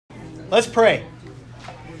Let's pray.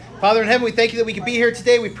 Father in heaven, we thank you that we could be here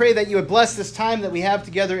today. We pray that you would bless this time that we have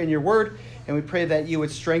together in your word, and we pray that you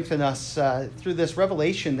would strengthen us through this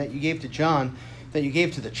revelation that you gave to John, that you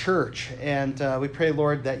gave to the church. And we pray,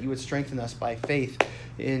 Lord, that you would strengthen us by faith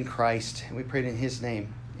in Christ. And we pray it in his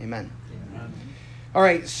name. Amen. Amen. All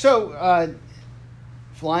right, so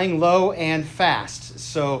flying low and fast.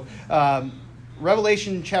 So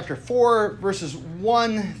Revelation chapter 4, verses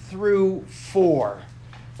 1 through 4.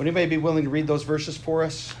 Would anybody be willing to read those verses for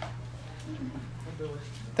us?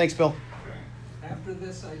 Thanks, Bill. After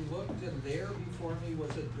this I looked, and there before me was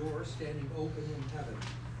a door standing open in heaven.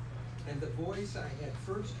 And the voice I had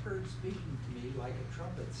first heard speaking to me like a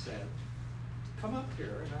trumpet said, "Come up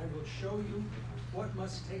here, and I will show you what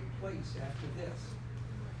must take place after this."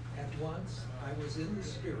 At once I was in the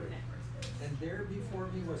Spirit, and there before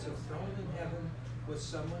me was a throne in heaven with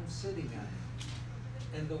someone sitting on it.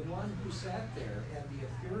 And the one who sat there had the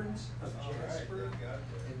appearance of jasper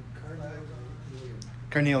and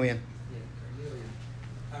carnelian.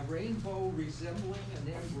 A rainbow resembling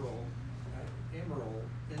an emerald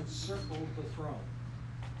encircled the throne.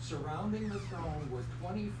 Surrounding the throne were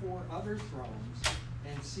 24 other thrones,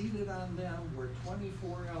 and seated on them were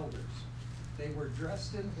 24 elders. They were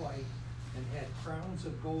dressed in white and had crowns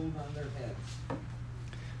of gold on their heads.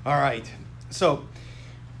 All right. So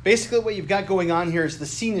basically what you've got going on here is the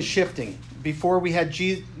scene is shifting. Before we had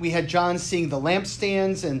John seeing the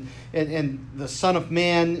lampstands and the Son of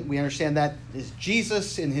Man. We understand that is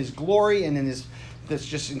Jesus in his glory and in his this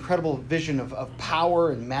just incredible vision of power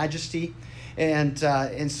and majesty. And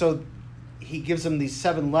so he gives them these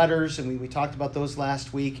 7 letters, and we talked about those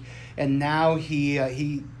last week. And now he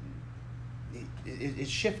is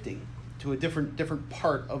shifting to a different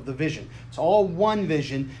part of the vision. It's all one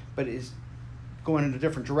vision, but it's going in a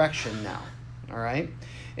different direction now. All right?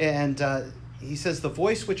 And he says, the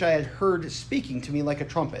voice which I had heard speaking to me like a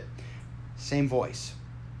trumpet. Same voice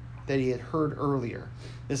that he had heard earlier.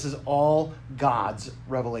 This is all God's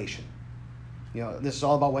revelation. You know, this is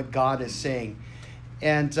all about what God is saying.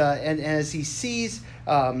 And as he sees,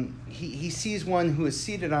 he sees one who is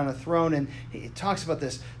seated on a throne, and he talks about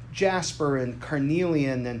this jasper and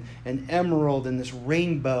carnelian and emerald and this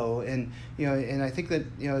rainbow. And, you know, and I think that,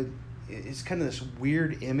 you know, it's kind of this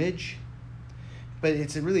weird image, but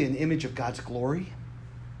it's really an image of God's glory.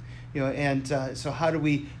 You know, and so how do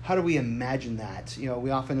we imagine that? You know, we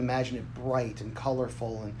often imagine it bright and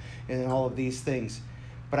colorful and all of these things.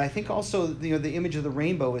 But I think also, you know, the image of the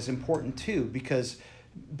rainbow is important too, because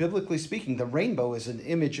biblically speaking, the rainbow is an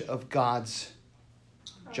image of God's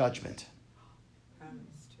judgment.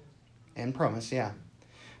 And promise, yeah.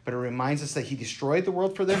 But it reminds us that he destroyed the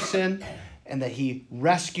world for their sin and that he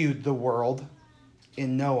rescued the world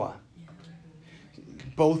in Noah.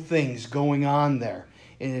 Both things going on there.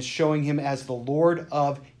 And it's showing him as the Lord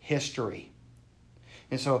of history.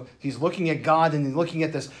 And so he's looking at God and he's looking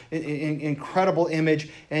at this incredible image.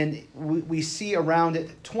 And we see around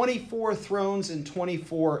it 24 thrones and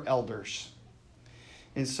 24 elders.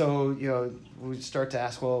 And so, you know, we start to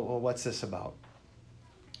ask, well, what's this about?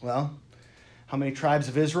 Well, how many tribes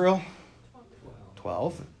of Israel?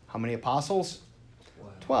 12. How many apostles?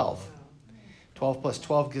 12. 12 plus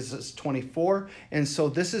 12 gives us 24. And so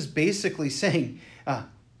this is basically saying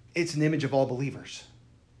it's an image of all believers.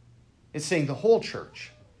 It's saying the whole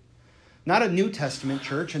church. Not a New Testament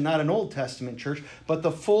church and not an Old Testament church, but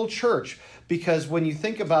the full church. Because when you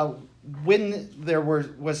think about when there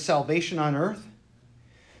was salvation on earth,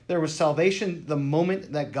 there was salvation the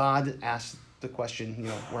moment that God asked the question, you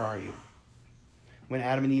know, where are you? When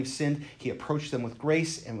Adam and Eve sinned, he approached them with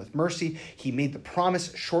grace and with mercy. He made the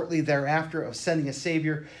promise shortly thereafter of sending a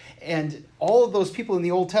Savior. And all of those people in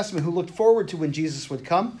the Old Testament who looked forward to when Jesus would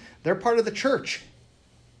come, they're part of the church.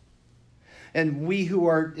 And we who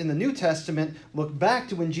are in the New Testament look back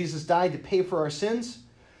to when Jesus died to pay for our sins.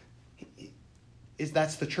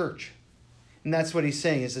 That's the church. And that's what he's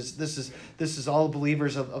saying, is this is all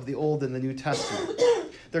believers of the Old and the New Testament.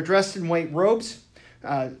 They're dressed in white robes.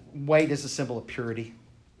 White is a symbol of purity.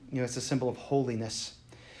 You know, it's a symbol of holiness.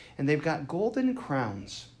 And they've got golden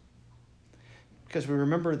crowns. Because we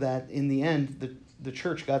remember that in the end, the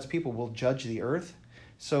church, God's people, will judge the earth.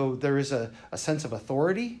 So there is a sense of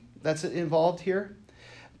authority that's involved here.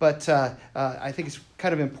 But I think it's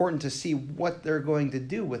kind of important to see what they're going to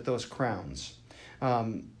do with those crowns.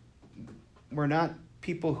 We're not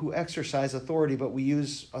people who exercise authority, but we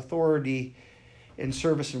use authority in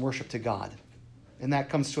service and worship to God. And that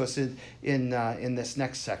comes to us in this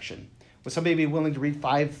next section. Would somebody be willing to read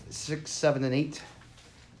 5, 6, 7, and 8?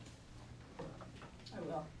 I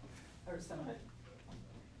will. Or some of it.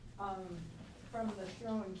 from the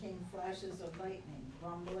throne came flashes of lightning,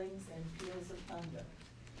 rumblings, and peals of thunder.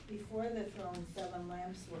 Before the throne 7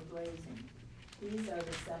 lamps were blazing. These are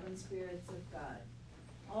the 7 spirits of God.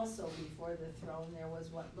 Also before the throne there was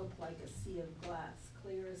what looked like a sea of glass,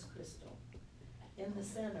 clear as crystal. In the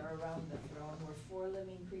center around the throne were 4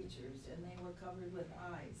 living creatures, and they were covered with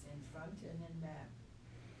eyes in front and in back.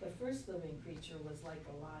 The first living creature was like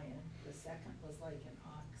a lion, the second was like an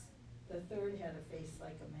ox, the third had a face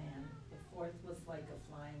like a man, the fourth was like a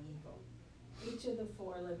flying eagle. Each of the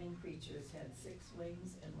 4 living creatures had 6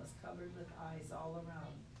 wings and was covered with eyes all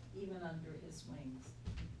around, even under his wings.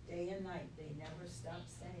 Day and night they never stopped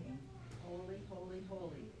saying, Holy, holy,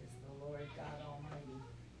 holy is the Lord God Almighty,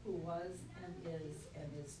 who was and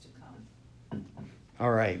is to come.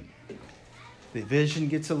 All right. The vision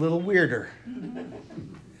gets a little weirder.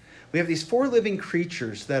 We have these 4 living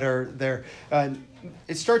creatures that are there.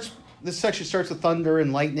 This section starts with thunder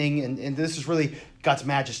and lightning, and this is really God's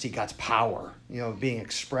majesty, God's power, being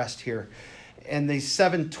expressed here. And these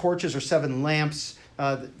 7 torches or 7 lamps,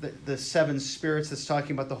 the 7 spirits that's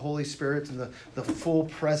talking about the Holy Spirit, and the full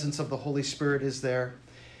presence of the Holy Spirit is there.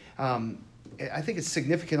 I think it's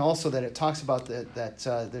significant also that it talks about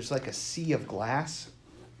that there's like a sea of glass.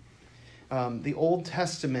 The Old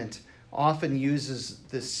Testament often uses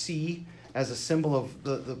the sea as a symbol of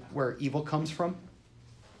the where evil comes from.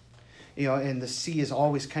 And the sea is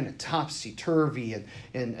always kind of topsy-turvy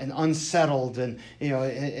and unsettled, and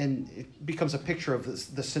it becomes a picture of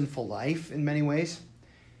the sinful life in many ways.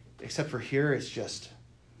 Except for here, it's just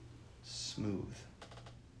smooth.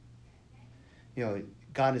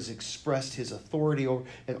 God has expressed his authority over,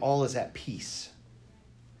 and all is at peace.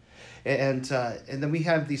 And then we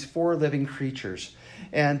have these 4 living creatures.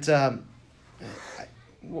 And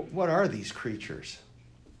what are these creatures?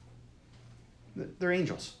 They're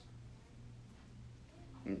angels.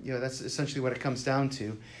 That's essentially what it comes down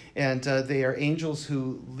to. And they are angels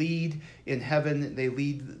who lead in heaven. They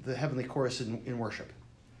lead the heavenly chorus in worship.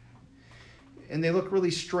 And they look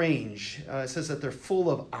really strange. It says that they're full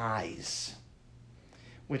of eyes,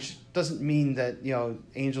 which doesn't mean that,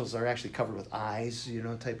 angels are actually covered with eyes,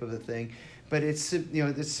 type of a thing. But it's,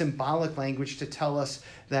 it's symbolic language to tell us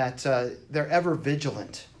that they're ever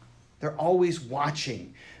vigilant. They're always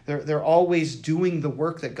watching. They're always doing the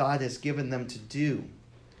work that God has given them to do.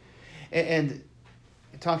 And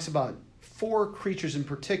it talks about 4 creatures in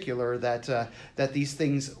particular that these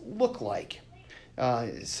things look like.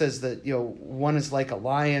 It says that, one is like a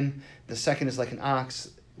lion, the second is like an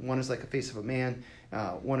ox, one is like a face of a man,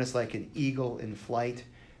 one is like an eagle in flight.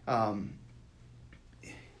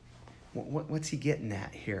 What's he getting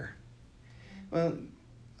at here? Well,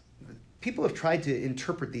 people have tried to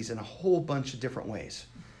interpret these in a whole bunch of different ways.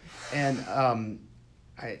 And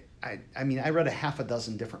I read a half a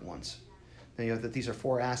dozen different ones. That these are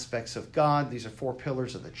 4 aspects of God. These are 4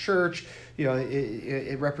 pillars of the church.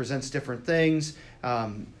 It represents different things.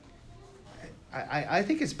 I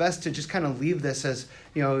think it's best to just kind of leave this as,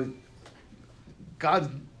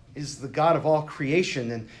 God is the God of all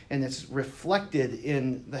creation, and it's reflected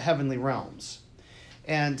in the heavenly realms.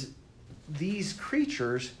 And these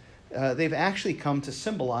creatures, they've actually come to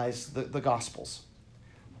symbolize the Gospels.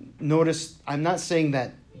 Notice, I'm not saying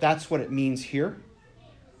that that's what it means here,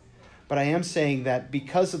 but I am saying that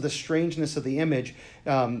because of the strangeness of the image,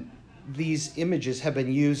 these images have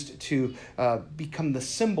been used to become the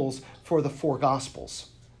symbols for the 4 Gospels.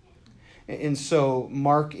 And so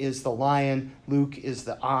Mark is the lion, Luke is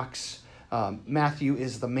the ox, Matthew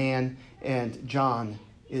is the man, and John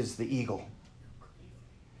is the eagle.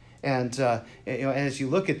 And as you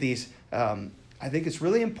look at these, I think it's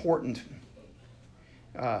really important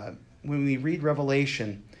when we read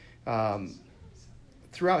Revelation.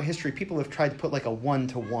 Throughout history, people have tried to put like a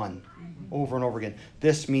 1-to-1 over and over again.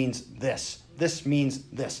 This means this. This means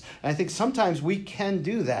this. And I think sometimes we can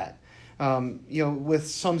do that, with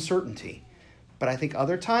some certainty. But I think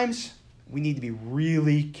other times we need to be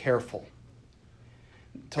really careful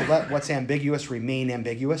to let what's ambiguous remain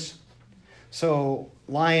ambiguous. So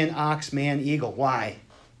lion, ox, man, eagle. Why?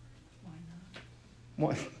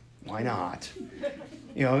 Why not? Why not?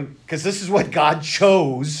 Because this is what God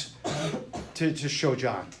chose to show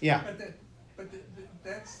John. Yeah. But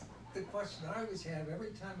that's the question I always have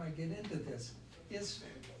every time I get into this is,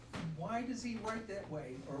 why does he write that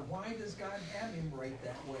way? Or why does God have him write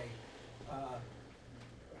that way?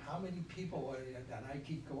 How many people, and I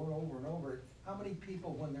keep going over and over, how many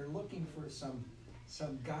people, when they're looking for some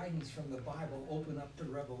guidance from the Bible, open up to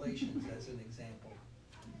Revelations as an example?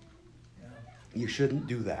 You shouldn't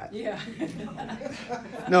do that. Yeah.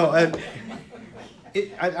 No,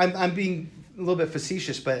 I'm being a little bit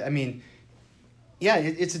facetious, but I mean, yeah,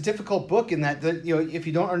 it's a difficult book in that if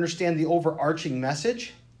you don't understand the overarching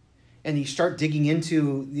message, and you start digging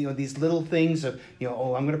into these little things of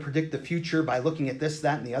I'm going to predict the future by looking at this,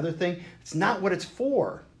 that, and the other thing. It's not what it's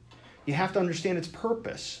for. You have to understand its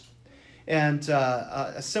purpose. And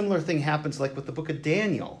a similar thing happens like with the book of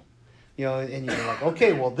Daniel. And you're like,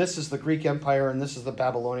 okay, well, this is the Greek Empire and this is the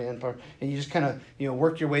Babylonian Empire, and you just kind of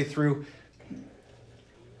work your way through.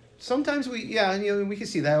 Sometimes we can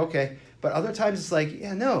see that, okay, but other times it's like,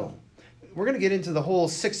 no, we're going to get into the whole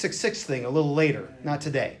 666 thing a little later, not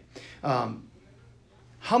today.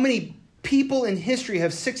 How many people in history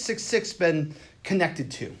have 666 been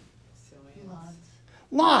connected to?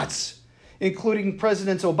 Lots, including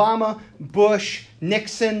Presidents Obama, Bush,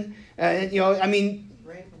 Nixon. Yeah,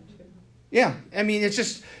 I mean, it's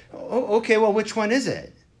just, okay, well, which one is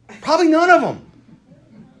it? Probably none of them.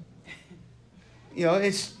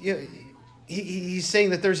 He's saying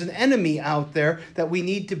that there's an enemy out there that we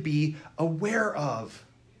need to be aware of,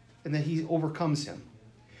 and that he overcomes him.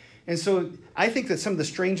 And so I think that some of the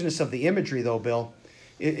strangeness of the imagery, though, Bill,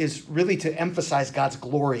 is really to emphasize God's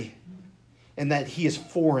glory and that he is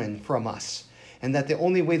foreign from us, and that the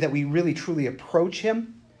only way that we really truly approach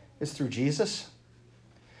him is through Jesus.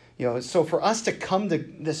 So for us to come to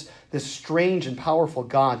this strange and powerful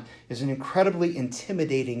God is an incredibly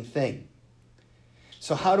intimidating thing.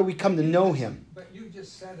 So how do we come to know him? But you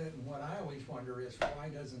just said it, and what I always wonder is, why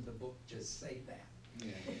doesn't the book just say that?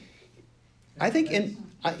 Yeah. I think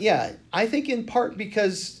in part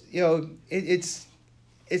because it's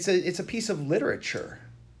a piece of literature.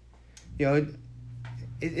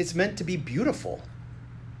 It's meant to be beautiful.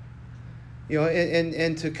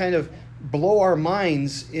 And to kind of blow our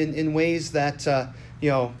minds in ways that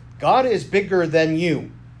God is bigger than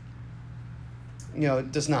you.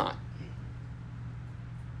 It does not.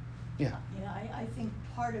 Yeah. I think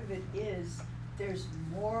part of it is there's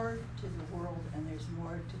more to the world and there's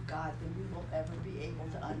more to God than we will ever be able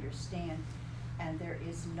to understand, and there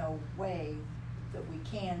is no way that we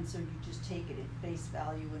can, so you just take it at face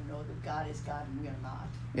value and know that God is God and we are not.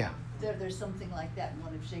 Yeah. There's something like that in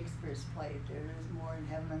one of Shakespeare's plays. There is more in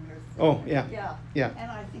heaven and earth. Oh, yeah. Yeah. And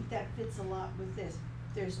I think that fits a lot with this.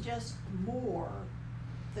 There's just more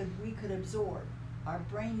than we could absorb. Our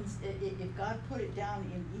brains, if God put it down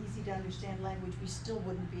in easy to understand language, we still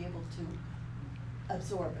wouldn't be able to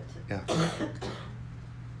absorb it. Yeah.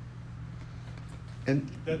 And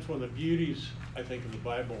that's one of the beauties, I think, of the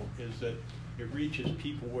Bible, is that it reaches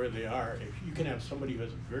people where they are. If you can have somebody who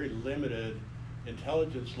has a very limited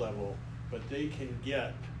intelligence level, but they can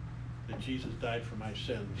get that Jesus died for my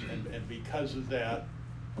sins, and because of that,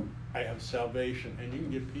 I have salvation. And you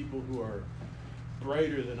can get people who are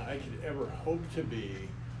brighter than I could ever hope to be,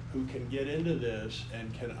 who can get into this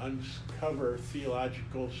and can uncover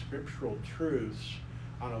theological, scriptural truths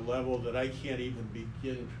on a level that I can't even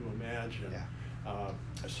begin to imagine. Yeah.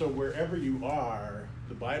 So wherever you are,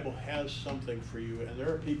 the Bible has something for you, and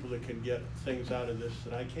there are people that can get things out of this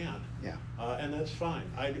that I can't. Yeah. And that's fine.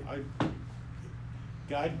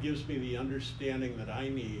 God gives me the understanding that I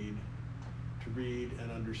need to read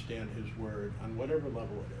and understand his word on whatever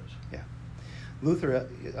level it is. Yeah. Luther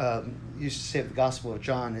used to say of the Gospel of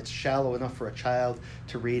John, it's shallow enough for a child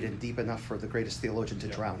to read and deep enough for the greatest theologian to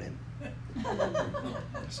drown in.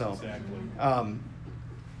 So, exactly.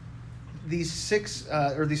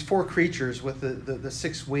 These four creatures with the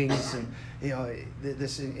six wings and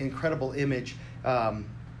this incredible image,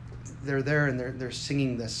 they're there and they're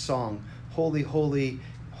singing this song, "Holy, holy,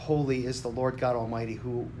 holy is the Lord God Almighty,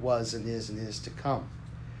 who was and is to come."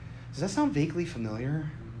 Does that sound vaguely familiar?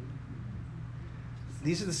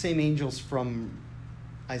 These are the same angels from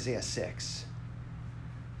Isaiah 6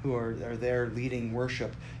 who are there leading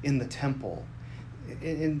worship in the temple.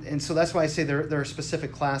 And so that's why I say they're a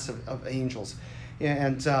specific class of angels.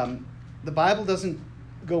 And the Bible doesn't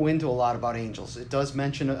go into a lot about angels. It does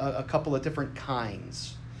mention a couple of different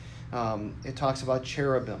kinds. It talks about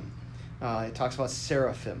cherubim. It talks about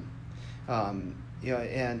seraphim.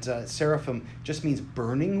 And seraphim just means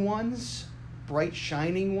burning ones, bright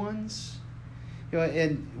shining ones.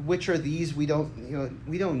 And which are these? We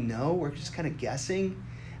don't know. We're just kind of guessing.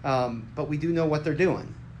 But we do know what they're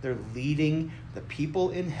doing. They're leading the people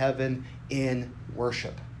in heaven in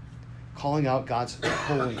worship, calling out God's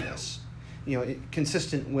holiness.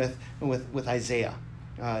 Consistent with Isaiah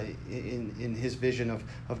in his vision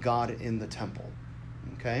of God in the temple.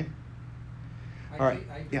 Okay. All right.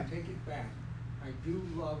 I Yeah. take it back. I do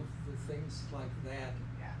love the things like that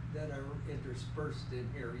are interspersed in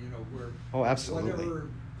here. Where Oh, absolutely. whatever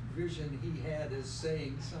vision he had is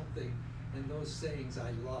saying something and those sayings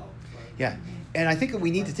I love. Yeah, and I think that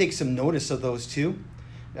we need to take some notice of those too.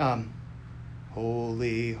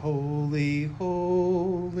 Holy, holy,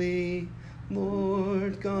 holy,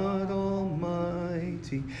 Lord God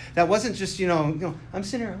Almighty. That wasn't just, I'm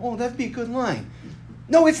sitting here, oh, that'd be a good line.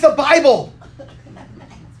 No, it's the Bible.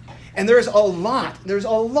 And there's a lot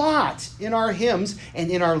in our hymns and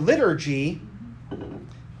in our liturgy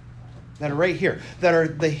that are right here, that are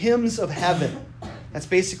the hymns of heaven. That's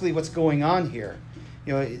basically what's going on here.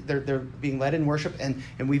 They're being led in worship,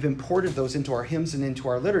 and we've imported those into our hymns and into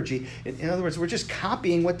our liturgy. In other words, we're just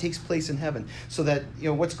copying what takes place in heaven, so that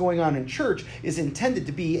what's going on in church is intended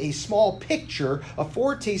to be a small picture, a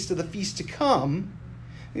foretaste of the feast to come,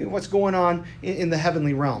 what's going on in the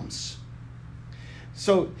heavenly realms.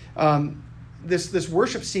 So this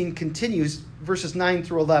worship scene continues, verses 9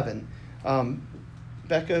 through 11.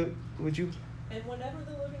 Becca, would you? And whenever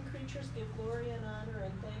the living creatures give glory and honor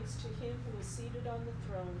and thanks to him who is seated on the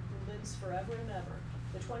throne, who lives forever and ever,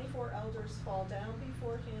 the 24 elders fall down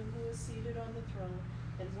before him who is seated on the throne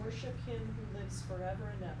and worship him who lives forever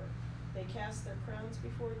and ever. They cast their crowns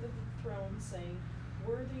before the throne, saying,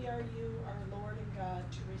 Worthy are you, our Lord and God,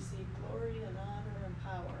 to receive glory and honor and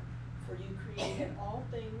power. For you created all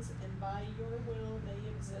things, and by your will they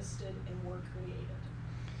existed and were created.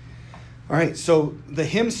 All right, so the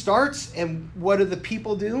hymn starts, and what do the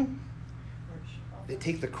people do? They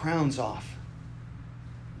take the crowns off.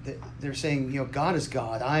 They're saying, God is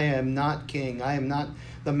God. I am not king. I am not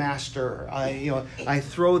the master. I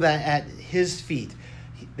throw that at his feet.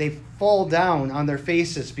 They fall down on their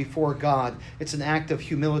faces before God. It's an act of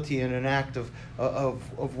humility and an act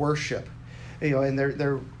of worship. And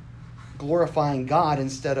they're glorifying God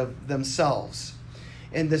instead of themselves.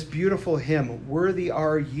 And this beautiful hymn, Worthy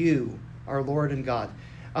Are You, our Lord and God.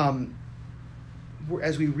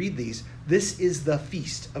 As we read these, this is the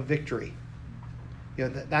feast of victory.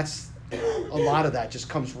 That's a lot of that just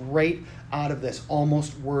comes right out of this,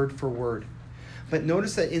 almost word for word. But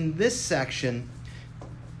notice that in this section,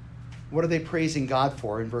 what are they praising God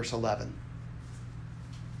for in verse 11?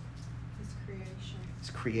 His creation. It's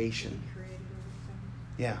creation. He created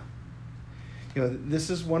everything. Yeah. This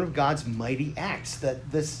is one of God's mighty acts, that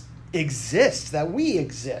this exists, that we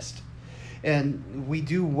exist. And we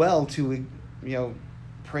do well to,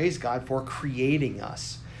 praise God for creating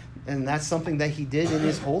us. And that's something that he did in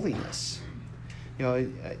his holiness.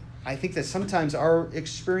 I think that sometimes our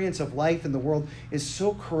experience of life in the world is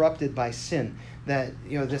so corrupted by sin that,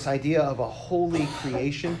 this idea of a holy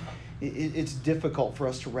creation, it's difficult for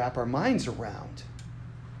us to wrap our minds around.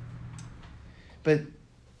 But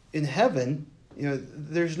in heaven,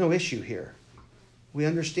 there's no issue here. We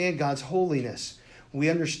understand God's holiness. We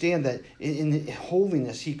understand that in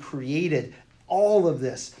holiness, he created all of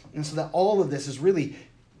this. And so that all of this is really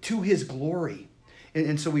to his glory.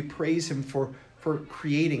 And so we praise him for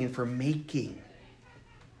creating and for making.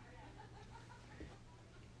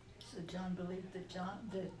 So John believed that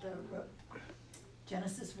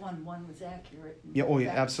Genesis 1:1 was accurate. Yeah,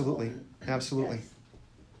 absolutely. Absolutely. Yes.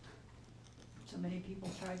 So many people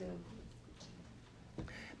try to...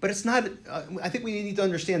 But it's not, I think we need to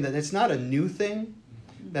understand that it's not a new thing,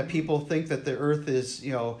 that people think that the earth is,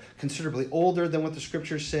 considerably older than what the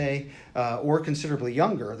scriptures say, or considerably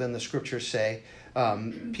younger than the scriptures say.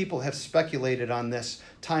 People have speculated on this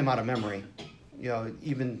time out of memory.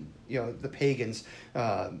 Even, the pagans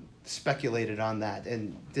speculated on that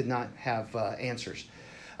and did not have answers.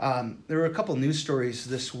 There were a couple news stories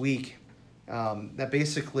this week that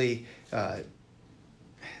basically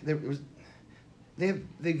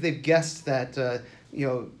they've guessed that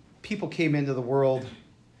people came into the world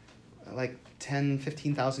like 10,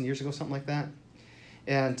 15,000 years ago, something like that.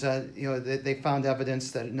 And they found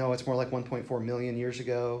evidence that no, it's more like 1.4 million years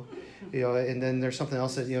ago. And then there's something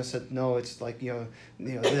else that said no, it's like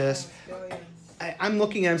this. I'm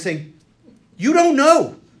looking at him saying, you don't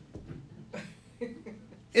know.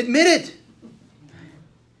 Admit it.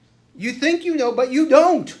 You think you know, but you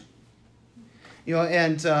don't.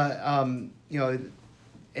 And a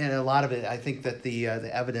lot of it, I think that the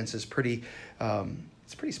evidence is pretty,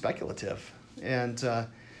 it's pretty speculative, and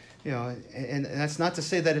and that's not to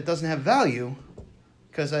say that it doesn't have value,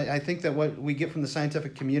 because I think that what we get from the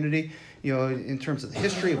scientific community, in terms of the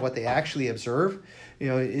history of what they actually observe,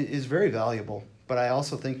 is very valuable. But I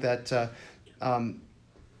also think that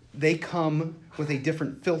they come with a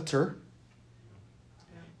different filter,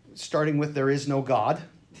 starting with there is no God.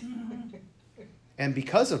 And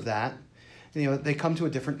because of that, they come to a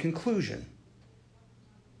different conclusion.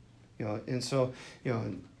 And so,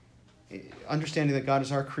 understanding that God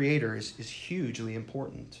is our creator is hugely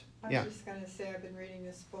important. I Yeah. was just gonna say, I've been reading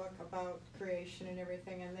this book about creation and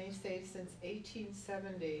everything, and they say since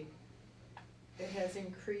 1870, it has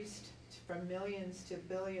increased from millions to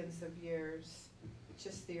billions of years,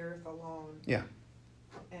 just the earth alone. Yeah.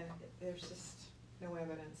 And there's just no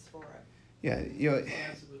evidence for it. Yeah, You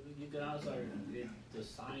can also, the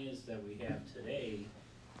science that we have today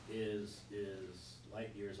is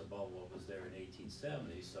light years above what was there in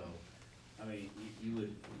 1870, so, I mean, you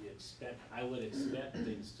would expect, I would expect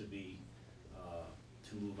things to be,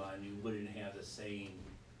 to move on. You wouldn't have the same,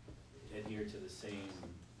 adhere to the same,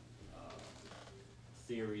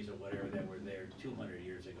 theories or whatever that were there 200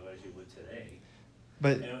 years ago as you would today.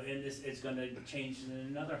 but And it's gonna change in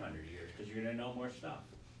another 100 years, because you're gonna know more stuff.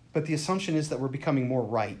 but the assumption is that we're becoming more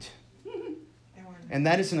right, And we're- and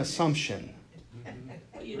that is an assumption.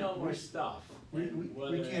 Well, you know more stuff. We and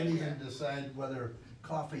whether can't that's- even decide whether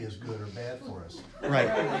coffee is good or bad for us. Right.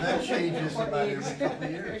 And that changes about every couple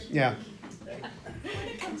of years. Yeah, When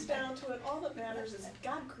it comes down to it, all that matters is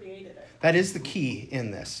God created it. that is the key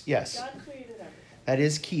in this. Yes. God created everything. That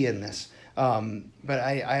is key in this. But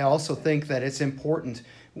I also think that it's important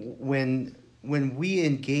when we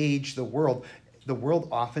engage the world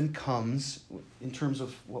often comes, in terms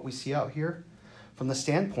of what we see out here, from the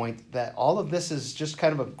standpoint that all of this is just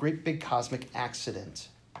kind of a great big cosmic accident.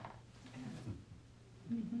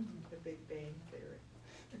 The Big Bang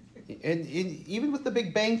Theory. And even with the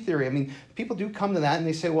Big Bang Theory, I mean, people do come to that and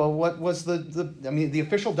they say, well, what was the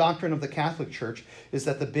official doctrine of the Catholic Church is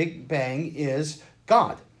that the Big Bang is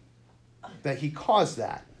God, that he caused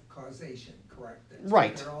that. Causation, correct. That's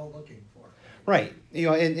Right. what they're all looking for. Right.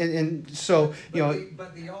 And so,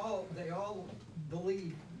 But they all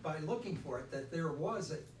believe by looking for it that there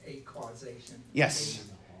was a causation. yes.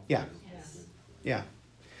 Yeah. Yes. Yeah.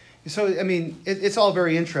 So, I mean, it's all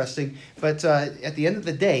very interesting, but at the end of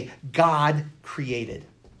the day, God created.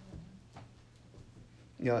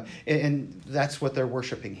 And that's what they're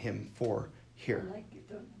worshiping him for here. I like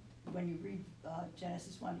it, when you read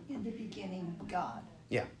Genesis 1, in the beginning, God.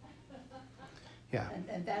 Yeah. Yeah.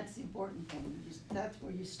 And that's the important thing. That's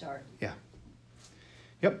where you start. Yeah.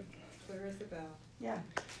 Yep. Clear as a bell. Yeah.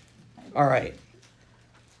 All right.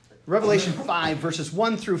 Revelation 5, verses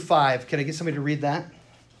 1 through 5. Can I get somebody to read that?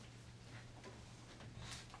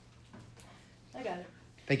 I got it.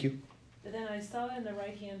 Thank you. Then I saw in the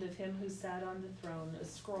right hand of him who sat on the throne a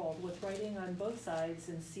scroll with writing on both sides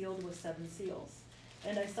and sealed with 7 seals.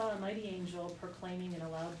 And I saw a mighty angel proclaiming in a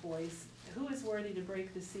loud voice, "Who is worthy to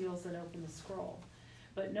break the seals and open the scroll?"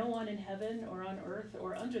 But no one in heaven or on earth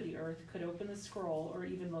or under the earth could open the scroll or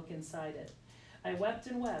even look inside it. I wept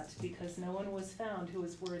and wept because no one was found who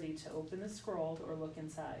was worthy to open the scroll or look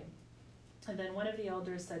inside. And then one of the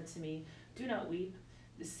elders said to me, "Do not weep.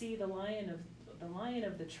 See, the lion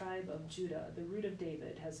of the tribe of Judah, the root of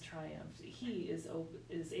David, has triumphed. He is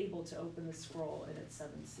able to open the scroll and its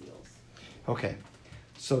 7 seals." Okay.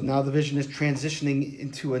 So now the vision is transitioning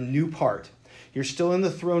into a new part. You're still in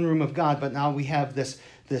the throne room of God, but now we have this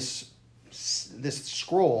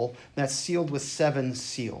scroll that's sealed with 7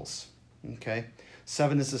 seals. Okay?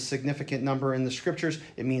 7 is a significant number in the scriptures.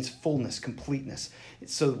 It means fullness, completeness.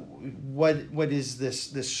 So what is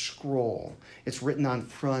this scroll? It's written on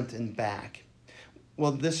front and back.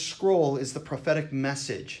 Well, this scroll is the prophetic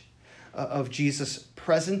message of Jesus'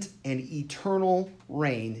 present and eternal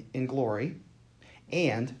reign in glory,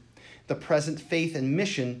 and the present faith and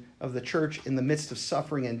mission of the church in the midst of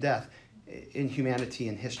suffering and death in humanity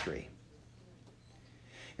and history.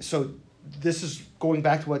 So this is going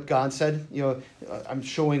back to what God said. I'm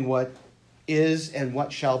showing what is and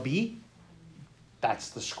what shall be. That's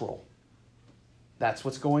the scroll. That's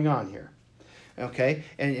what's going on here. Okay?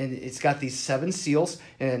 And it's got these 7 seals,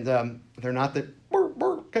 and they're not the burr,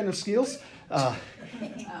 burr kind of seals.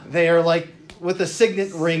 They are like with a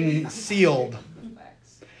signet ring sealed.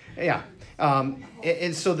 Yeah.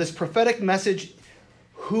 And so this prophetic message,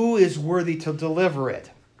 who is worthy to deliver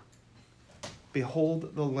it?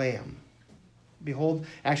 Behold the Lamb. Behold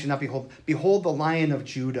the Lion of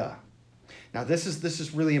Judah. Now this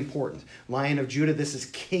is really important. Lion of Judah, this is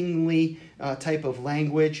kingly type of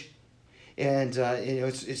language. And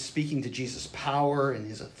it's speaking to Jesus' power and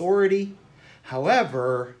his authority.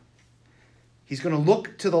 However, he's going to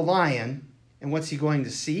look to the lion, and what's he going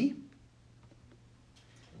to see?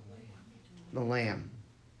 The Lamb.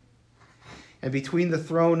 And between the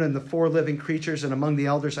throne and the 4 living creatures and among the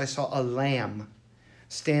elders, I saw a lamb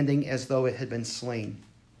standing as though it had been slain,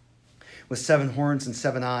 with 7 horns and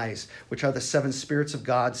 7 eyes, which are the 7 spirits of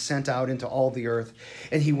God sent out into all the earth.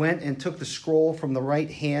 And he went and took the scroll from the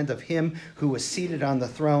right hand of him who was seated on the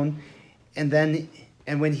throne. And then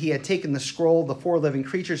And when he had taken the scroll, the 4 living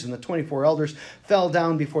creatures and the 24 elders fell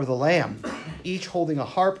down before the Lamb, each holding a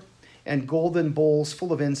harp and golden bowls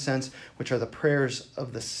full of incense, which are the prayers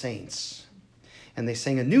of the saints. And they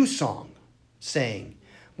sang a new song, saying,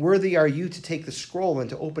 "Worthy are you to take the scroll and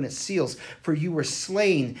to open its seals, for you were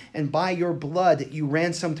slain, and by your blood you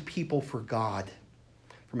ransomed people for God,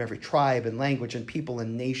 from every tribe and language and people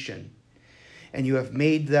and nation. And you have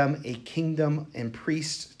made them a kingdom and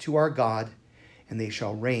priests to our God, and they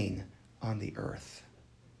shall reign on the earth."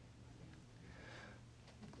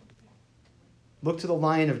 Look to the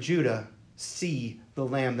Lion of Judah, see the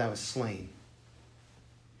Lamb that was slain.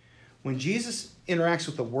 When Jesus interacts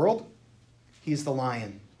with the world, he is the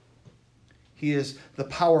lion. He is the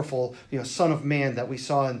powerful, Son of Man that we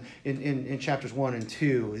saw in chapters 1 and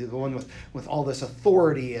 2, the one with all this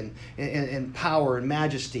authority and power and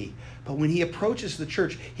majesty. But when he approaches the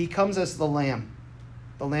church, he comes as the Lamb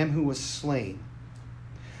who was slain.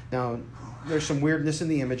 Now, there's some weirdness in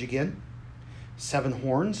the image again. 7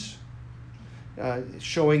 horns,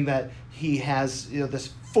 showing that he has this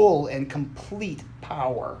full and complete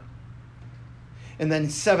power. And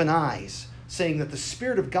then 7 eyes, saying that the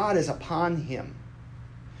Spirit of God is upon him.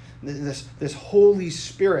 This Holy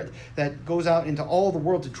Spirit that goes out into all the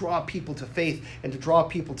world to draw people to faith and to draw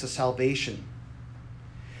people to salvation.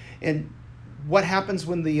 And what happens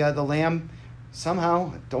when the Lamb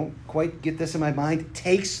somehow, I don't quite get this in my mind,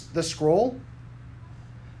 takes the scroll?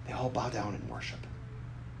 They all bow down and worship.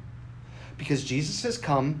 Because Jesus has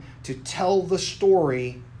come to tell the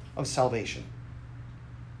story of salvation.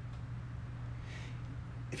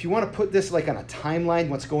 If you want to put this like on a timeline,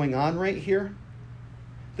 what's going on right here,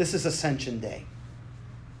 this is Ascension Day.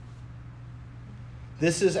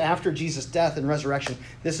 This is after Jesus' death and resurrection.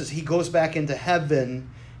 He goes back into heaven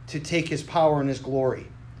to take his power and his glory.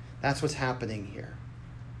 That's what's happening here.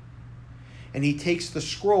 And he takes the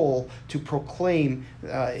scroll to proclaim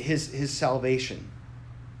his salvation.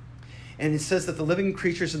 And it says that the living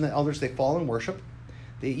creatures and the elders, they fall in worship.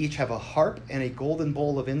 They each have a harp and a golden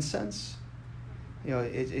bowl of incense.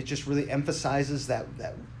 It just really emphasizes that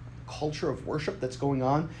culture of worship that's going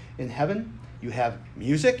on in heaven. You have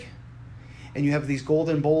music, and you have these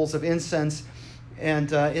golden bowls of incense,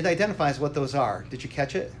 and it identifies what those are. Did you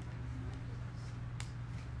catch it?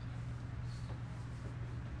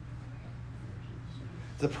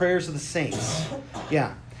 The prayers of the saints.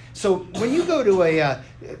 Yeah. So when you go to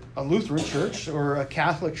a Lutheran church or a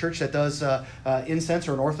Catholic church that does incense,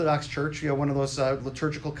 or an Orthodox church, one of those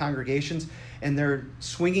liturgical congregations, and they're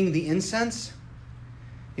swinging the incense,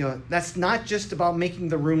 that's not just about making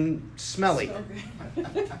the room smelly.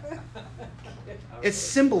 It's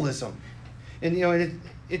symbolism. And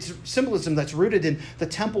it's symbolism that's rooted in the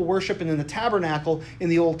temple worship and in the tabernacle in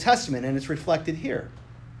the Old Testament, and it's reflected here.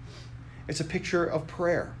 It's a picture of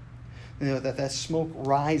prayer. That smoke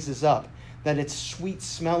rises up, that it's sweet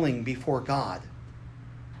smelling before God.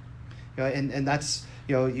 And that's,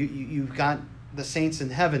 you've got the saints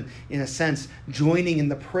in heaven, in a sense, joining in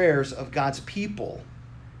the prayers of God's people.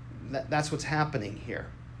 That's what's happening here.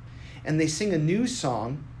 And they sing a new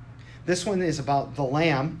song. This one is about the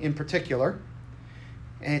Lamb in particular.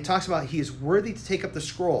 And it talks about he is worthy to take up the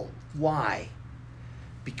scroll. Why?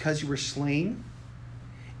 Because you were slain,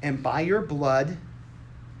 and by your blood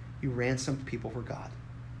you ransomed people for God.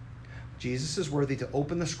 Jesus is worthy to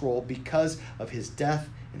open the scroll because of his death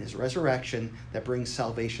and his resurrection that brings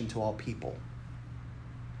salvation to all people.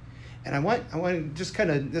 And I want to just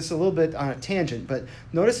kind of, this is a little bit on a tangent, but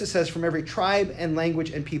notice it says from every tribe and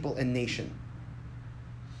language and people and nation.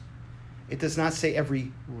 It does not say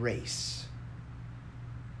every race.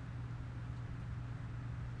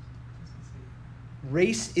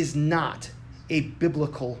 Race is not a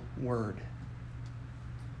biblical word.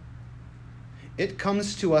 It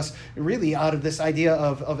comes to us really out of this idea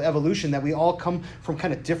of evolution, that we all come from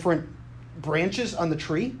kind of different branches on the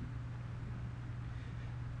tree.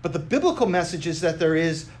 But the biblical message is that there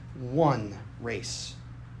is one race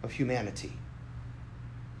of humanity.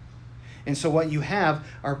 And so what you have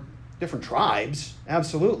are different tribes,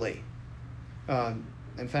 absolutely.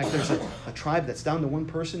 In fact, there's a tribe that's down to one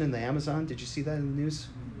person in the Amazon. Did you see that in the news?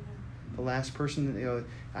 The last person,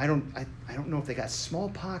 I don't know if they got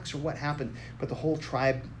smallpox or what happened, but the whole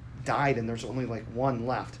tribe died, and there's only like one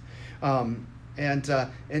left. And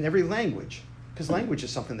every language, because language is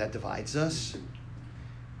something that divides us.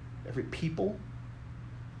 Every people,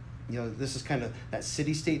 this is kind of that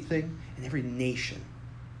city-state thing, and every nation.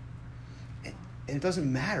 And it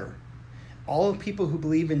doesn't matter. All the people who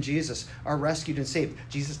believe in Jesus are rescued and saved.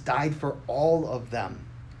 Jesus died for all of them.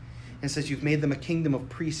 And says you've made them a kingdom of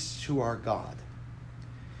priests to our God.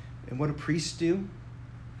 And what do priests do?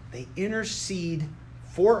 They intercede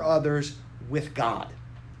for others with God.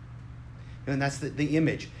 And that's the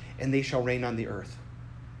image. And they shall reign on the earth.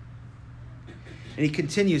 And he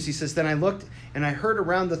continues, he says, then I looked and I heard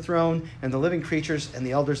around the throne and the living creatures and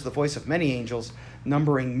the elders the voice of many angels,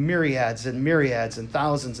 numbering myriads and myriads and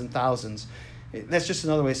thousands. That's just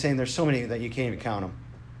another way of saying there's so many that you can't even count them.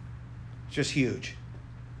 It's just huge.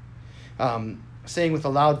 Saying with a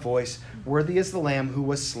loud voice, worthy is the Lamb who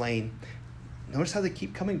was slain. Notice how they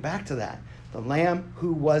keep coming back to that. The Lamb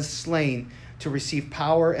who was slain to receive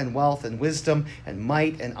power and wealth and wisdom and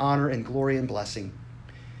might and honor and glory and blessing.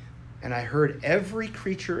 And I heard every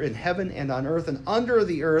creature in heaven and on earth and under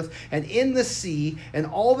the earth and in the sea and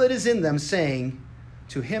all that is in them saying,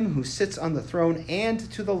 to him who sits on the throne and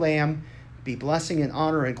to the Lamb be blessing and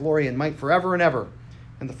honor and glory and might forever and ever.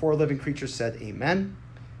 And the four living creatures said, Amen.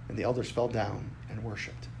 And the elders fell down and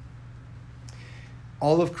worshipped.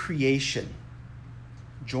 All of creation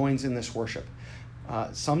joins in this worship.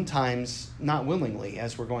 Sometimes not willingly,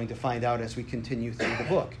 as we're going to find out as we continue through the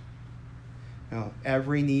book.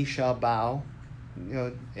 Every knee shall bow,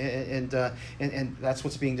 and that's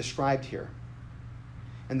what's being described here.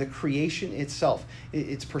 And the creation itself,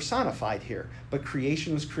 it's personified here, but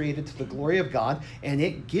creation was created to the glory of God, and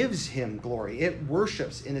it gives him glory. It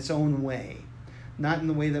worships in its own way, not in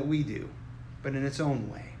the way that we do, but in its own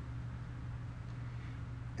way.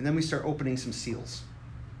 And then we start opening some seals.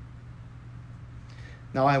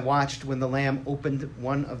 Now I watched when the Lamb opened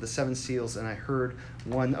one of the seven seals, and I heard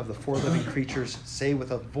one of the four living creatures say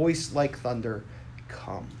with a voice like thunder,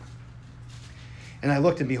 Come. And I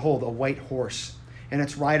looked, and behold, a white horse, and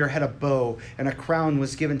its rider had a bow, and a crown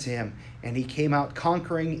was given to him, and he came out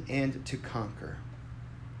conquering and to conquer.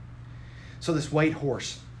 So this white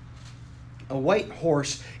horse. A white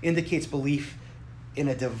horse indicates belief in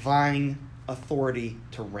a divine authority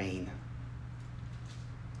to reign.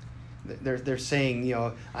 They're saying,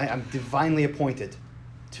 I'm divinely appointed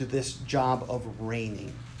to this job of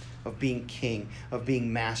reigning, of being king, of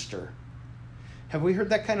being master. Have we heard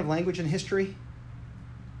that kind of language in history?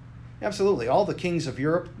 Absolutely. All the kings of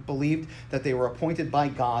Europe believed that they were appointed by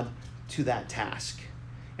God to that task.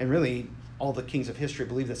 And really, all the kings of history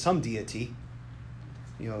believed that some deity,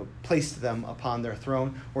 placed them upon their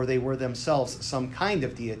throne, or they were themselves some kind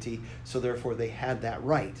of deity, so therefore they had that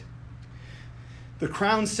right. The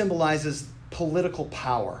crown symbolizes political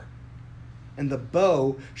power, and the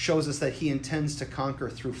bow shows us that he intends to conquer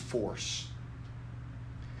through force.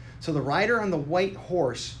 So the rider on the white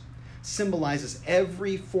horse symbolizes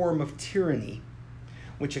every form of tyranny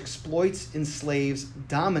which exploits, enslaves,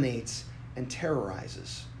 dominates, and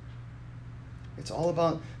terrorizes. It's all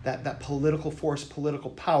about that political force,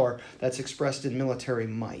 political power that's expressed in military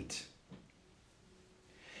might.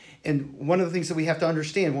 And one of the things that we have to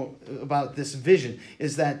understand about this vision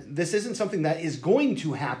is that this isn't something that is going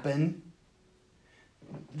to happen.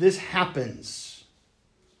 This happens.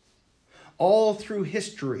 All through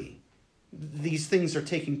history, these things are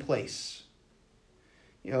taking place.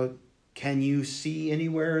 Can you see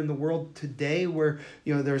anywhere in the world today where,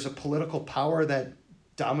 there's a political power that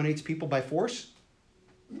dominates people by force?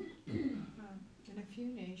 In a few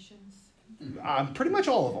nations. Pretty much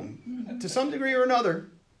all of them, to some degree or another.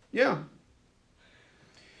 Yeah.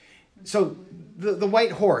 So the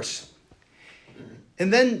white horse.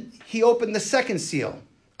 And then he opened the second seal.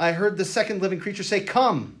 I heard the second living creature say,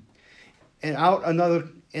 Come. And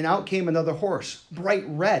out came another horse, bright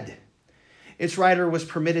red. Its rider was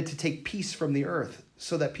permitted to take peace from the earth,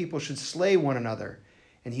 so that people should slay one another.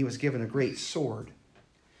 And he was given a great sword.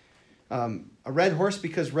 A red horse,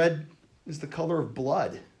 because red is the color of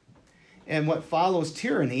blood. And what follows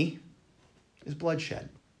tyranny is bloodshed.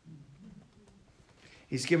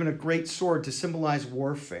 He's given a great sword to symbolize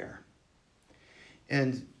warfare.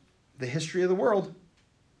 And the history of the world,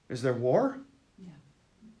 is there war? Yeah.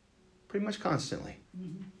 Pretty much constantly.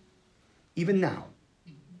 Mm-hmm. Even now.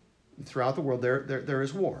 Throughout the world, there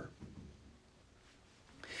is war.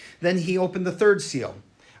 Then he opened the third seal.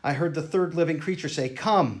 I heard the third living creature say,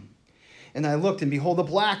 Come. And I looked, and behold, a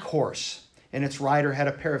black horse, and its rider had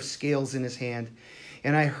a pair of scales in his hand.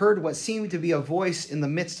 And I heard what seemed to be a voice in the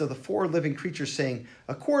midst of the four living creatures saying,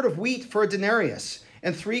 A quart of wheat for a denarius,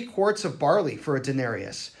 and 3 quarts of barley for a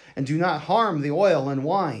denarius, and do not harm the oil and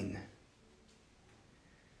wine.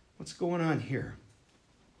 What's going on here?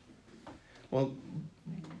 Well,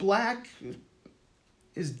 black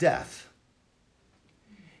is death.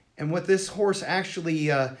 And what this horse actually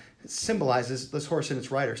symbolizes, this horse and its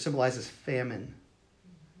rider, symbolizes famine.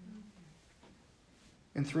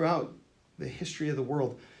 And throughout the history of the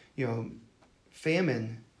world,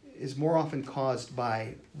 famine is more often caused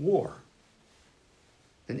by war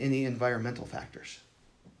than any environmental factors.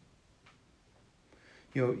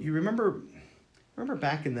 You remember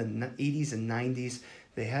back in the 80s and 90s,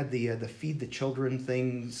 they had the Feed the Children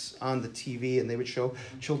things on the TV, and they would show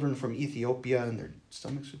children from Ethiopia, and their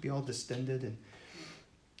stomachs would be all distended. And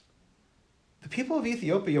the people of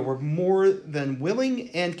Ethiopia were more than willing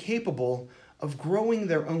and capable of growing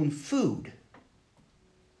their own food.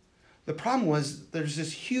 The problem was there's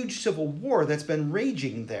this huge civil war that's been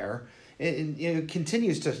raging there, and it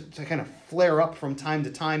continues to kind of flare up from time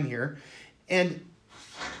to time here. And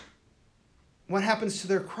what happens to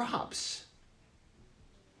their crops?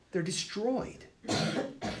 They're destroyed.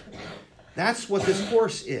 That's what this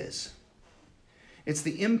horse is. It's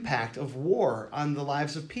the impact of war on the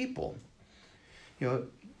lives of people.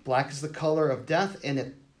 Black is the color of death, and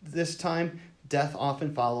at this time, death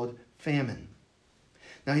often followed famine.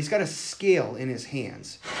 Now, he's got a scale in his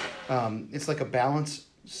hands. It's like a balance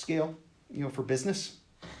scale, for business.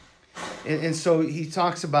 And so he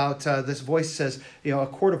talks about, this voice says, a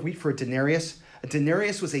quart of wheat for a denarius. A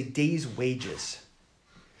denarius was a day's wages.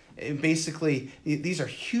 And basically, these are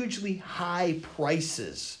hugely high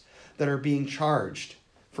prices that are being charged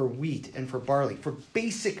for wheat and for barley, for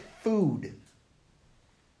basic food.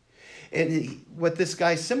 And what this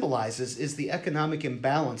guy symbolizes is the economic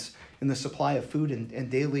imbalance in the supply of food and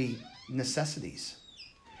daily necessities.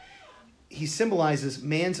 He symbolizes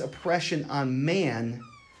man's oppression on man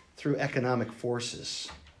through economic forces.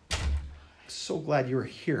 I'm so glad you were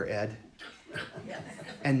here, Ed,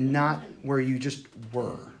 and not where you just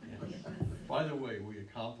were. By the way, we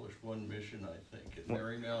accomplished one mission, I think. At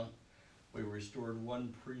Marymount, we restored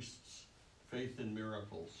one priest's faith in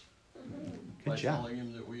miracles. Good By job. telling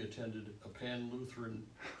him that we attended a Pan-Lutheran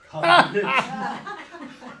conference.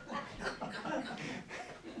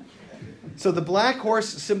 So the black horse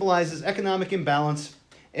symbolizes economic imbalance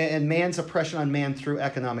and man's oppression on man through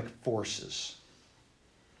economic forces.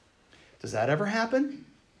 Does that ever happen?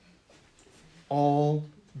 All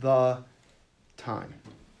the time.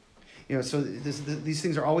 So these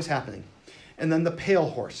things are always happening. And then the pale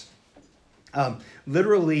horse.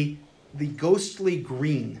 Literally, the ghostly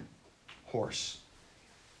green horse.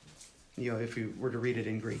 If you were to read it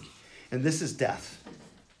in Greek. And this is death.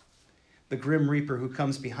 The grim reaper who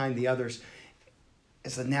comes behind the others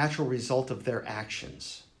is a natural result of their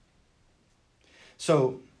actions.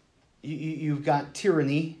 So you've got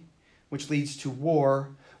tyranny, which leads to war,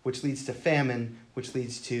 which leads to famine, which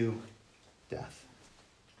leads to death.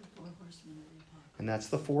 The 4 horsemen of the apocalypse. And that's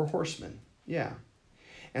the 4 horsemen. Yeah.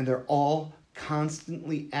 And they're all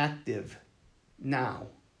constantly active now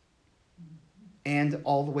and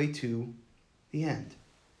all the way to the end.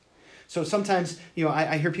 So sometimes,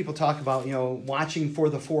 I hear people talk about, watching for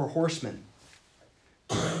the 4 horsemen.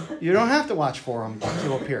 You don't have to watch for them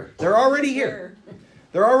to appear. They're already here.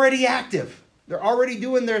 They're already active. They're already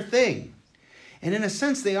doing their thing. And in a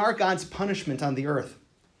sense, they are God's punishment on the earth.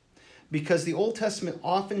 Because the Old Testament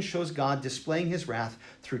often shows God displaying his wrath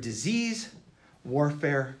through disease,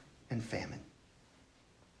 warfare, and famine.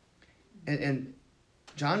 And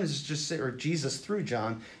John is just saying, or Jesus through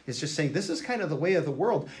John is just saying, this is kind of the way of the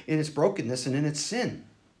world in its brokenness and in its sin.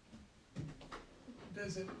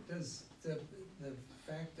 Does the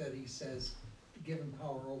fact that he says, give him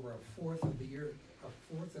power over a fourth of the year,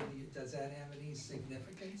 does that have any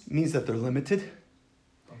significance? It means that they're limited.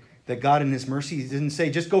 Okay. That God in his mercy didn't say,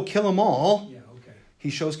 just go kill them all. Yeah, okay. He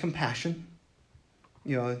shows compassion,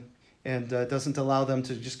 and doesn't allow them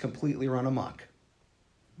to just completely run amok.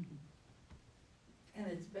 And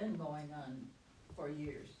it's been going on for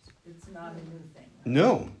years. It's not a new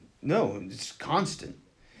thing. No, it's constant.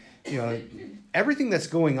 Everything that's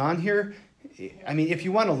going on here, if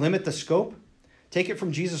you want to limit the scope, take it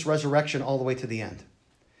from Jesus' resurrection all the way to the end.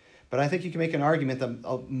 But I think you can make an argument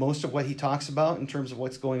that most of what he talks about in terms of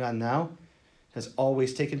what's going on now has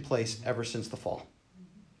always taken place ever since the fall,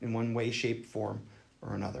 in one way, shape, form,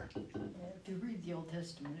 or another. If you read the Old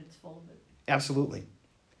Testament, it's full of it. Absolutely.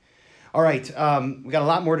 All right, we got a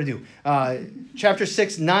lot more to do. Chapter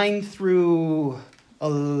 6, 9 through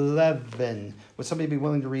 11. Would somebody be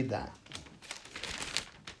willing to read that?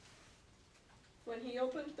 When he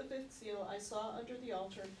opened the 5th seal, I saw under the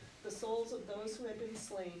altar the souls of those who had been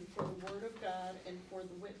slain for the word of God and for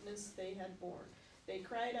the witness they had borne. They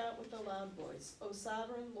cried out with a loud voice, O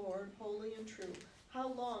sovereign Lord, holy and true,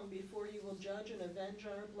 how long before you will judge and avenge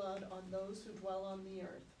our blood on those who dwell on the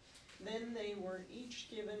earth? Then they were each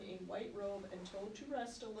given a white robe and told to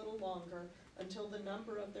rest a little longer until the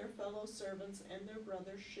number of their fellow servants and their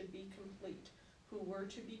brothers should be complete, who were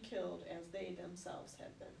to be killed as they themselves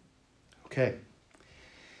had been. Okay.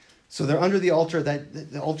 So they're under the altar.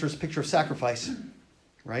 The altar is a picture of sacrifice.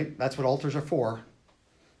 right? That's what altars are for.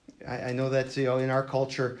 I know that, in our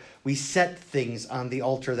culture, we set things on the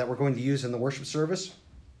altar that we're going to use in the worship service.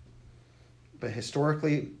 But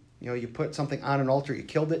historically, you put something on an altar, you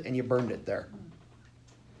killed it, and you burned it there.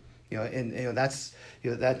 That's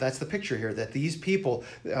the picture here, that these people,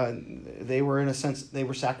 they were, in a sense, they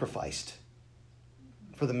were sacrificed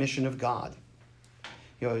for the mission of God.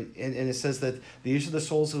 And it says that these are the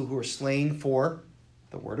souls who were slain for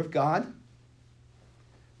the word of God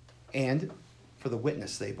and for the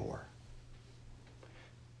witness they bore.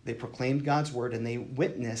 They proclaimed God's word, and they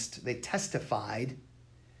witnessed, they testified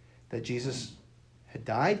that Jesus had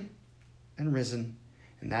died and risen,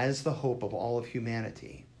 and that is the hope of all of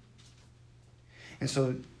humanity. And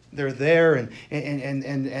so they're there,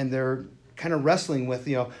 and they're kind of wrestling with,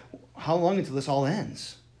 how long until this all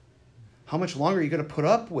ends? How much longer are you going to put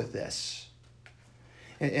up with this?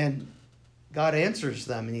 And God answers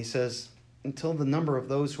them, and he says, until the number of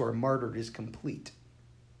those who are martyred is complete.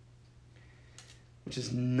 Which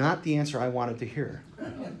is not the answer I wanted to hear.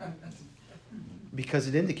 Because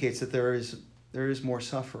it indicates that there is more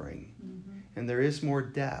suffering, and there is more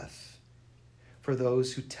death for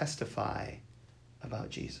those who testify about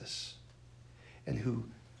Jesus and who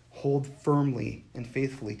hold firmly and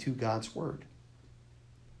faithfully to God's word.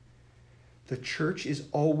 The church is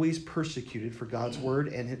always persecuted for God's word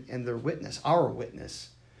and their witness, our witness,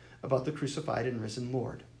 about the crucified and risen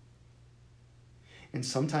Lord. And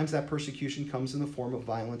sometimes that persecution comes in the form of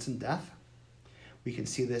violence and death. We can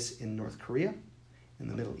see this in North Korea, in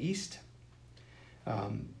the Middle East.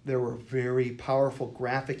 There were very powerful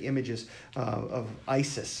graphic images of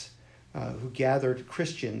ISIS who gathered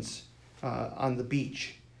Christians on the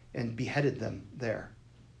beach and beheaded them there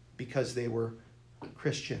because they were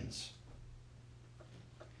Christians.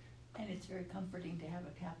 And it's very comforting to have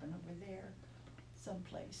it happen over there,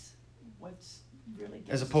 someplace. What's really gets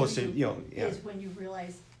As opposed to, is when you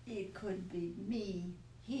realize it could be me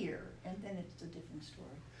here, and then it's a different story.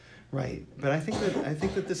 Right, but I think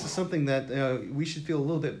that this is something that we should feel a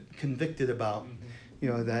little bit convicted about.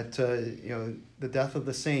 That the death of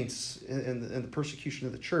the saints and the persecution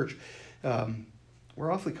of the church,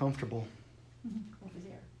 we're awfully comfortable. Over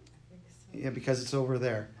there. I think so. Yeah, because it's over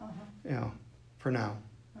there. Uh-huh. For now,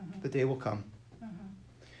 Uh-huh. the day will come.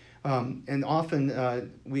 Uh-huh. And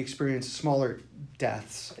often we experience smaller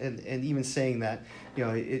deaths, and even saying that,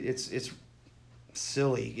 it's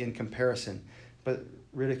silly in comparison, but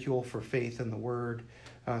ridicule for faith in the word.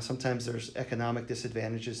 Sometimes there's economic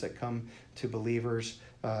disadvantages that come to believers.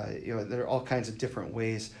 There are all kinds of different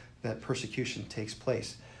ways that persecution takes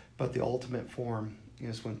place, but the ultimate form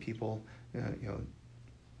is when people,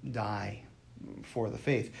 die for the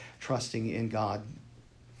faith, trusting in God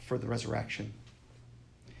for the resurrection.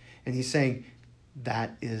 And he's saying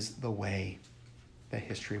that is the way that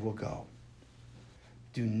history will go.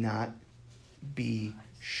 Do not be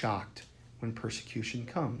shocked when persecution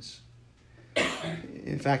comes.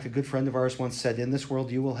 In fact, a good friend of ours once said, in this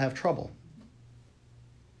world you will have trouble.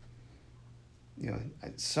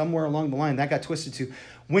 Somewhere along the line that got twisted to,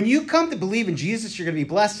 when you come to believe in Jesus, you're going to be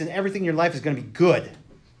blessed and everything in your life is going to be good.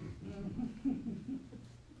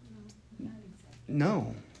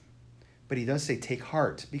 No. But he does say, take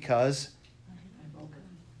heart, because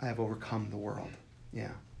I have overcome the world.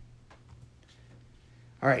 Yeah.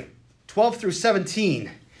 All right. 12 through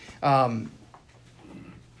 17.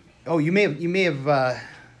 You may have,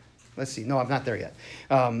 let's see. No, I'm not there yet.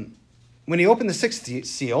 When he opened the sixth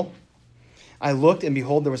seal, I looked, and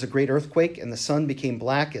behold, there was a great earthquake, and the sun became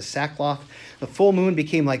black as sackcloth. The full moon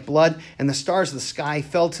became like blood, and the stars of the sky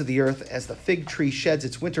fell to the earth as the fig tree sheds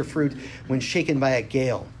its winter fruit when shaken by a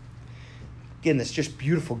gale. Again, this just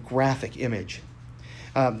beautiful graphic image.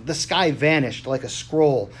 The sky vanished like a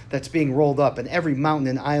scroll that's being rolled up, and every mountain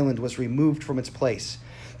and island was removed from its place.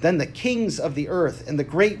 Then the kings of the earth, and the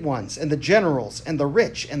great ones, and the generals, and the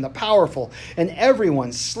rich, and the powerful, and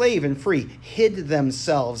everyone, slave and free, hid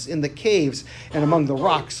themselves in the caves and among the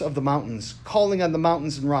rocks of the mountains, calling on the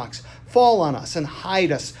mountains and rocks, fall on us and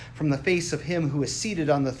hide us from the face of him who is seated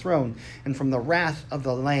on the throne and from the wrath of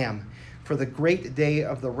the Lamb. For the great day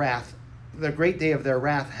of their wrath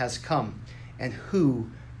has come, and who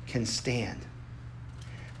can stand?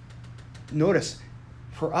 Notice,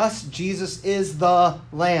 for us, Jesus is the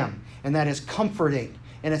Lamb, and that is comforting,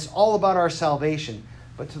 and it's all about our salvation.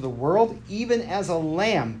 But to the world, even as a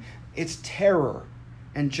lamb, it's terror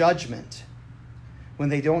and judgment when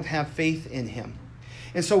they don't have faith in him.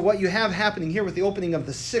 And so what you have happening here with the opening of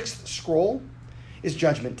the sixth scroll is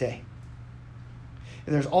Judgment Day.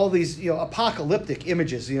 And there's all these, apocalyptic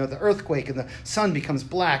images, the earthquake and the sun becomes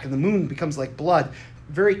black and the moon becomes like blood.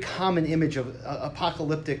 Very common image of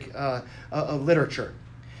apocalyptic literature.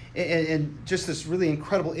 And just this really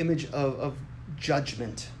incredible image of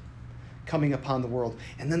judgment coming upon the world.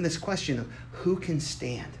 And then this question of who can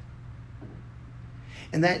stand?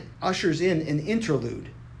 And that ushers in an interlude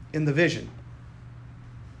in the vision.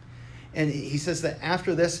 And he says that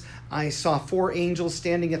after this, I saw 4 angels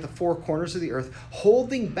standing at the 4 corners of the earth,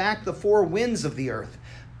 holding back the 4 winds of the earth,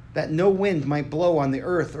 that no wind might blow on the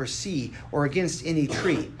earth or sea or against any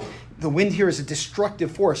tree. The wind here is a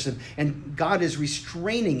destructive force, and God is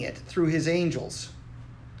restraining it through his angels.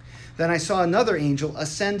 Then I saw another angel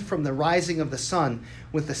ascend from the rising of the sun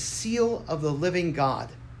with the seal of the living God.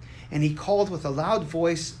 And he called with a loud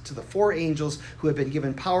voice to the 4 angels who had been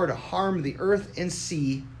given power to harm the earth and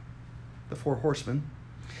sea, the 4 horsemen,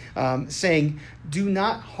 saying, do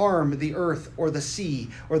not harm the earth or the sea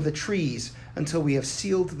or the trees until we have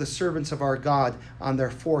sealed the servants of our God on their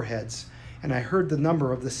foreheads. And I heard the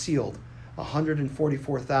number of the sealed,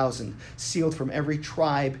 144,000, sealed from every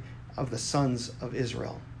tribe of the sons of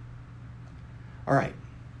Israel. All right.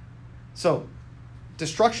 So,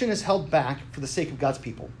 destruction is held back for the sake of God's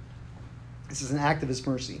people. This is an act of his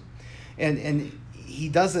mercy. And he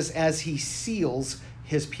does this as he seals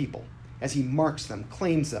his people, as he marks them,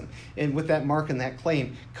 claims them. And with that mark and that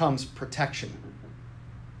claim comes protection.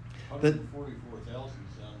 144,000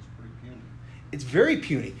 sounds pretty puny. It's very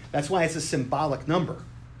puny. That's why it's a symbolic number.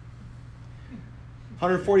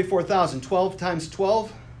 144,000. 12 times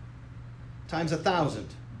 12 times 1,000.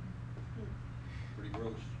 Pretty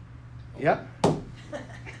gross. Yep.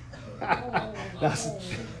 That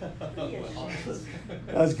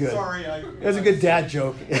was good. Sorry, That was a good dad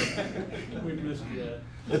joke. We missed that.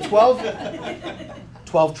 The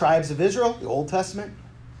 12 tribes of Israel, the Old Testament,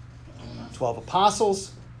 12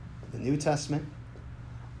 apostles, the New Testament,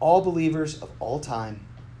 all believers of all time.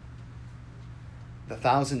 The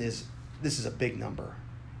 1,000 this is a big number.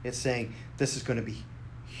 It's saying this is going to be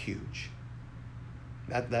huge.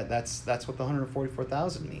 That's what the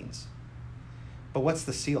 144,000 means. But what's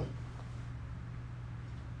the seal?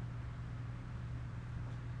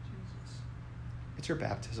 It's your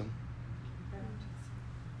baptism.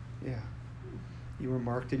 Yeah. You were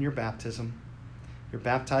marked in your baptism. You're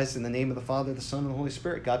baptized in the name of the Father, the Son, and the Holy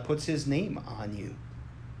Spirit. God puts his name on you.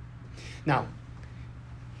 Now,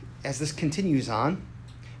 as this continues on,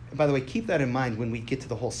 and by the way, keep that in mind when we get to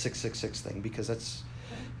the whole 666 thing, because that's,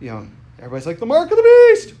 everybody's like, the mark of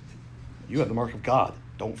the beast. You have the mark of God.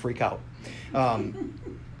 Don't freak out.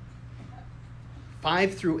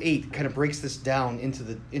 5 through 8 kind of breaks this down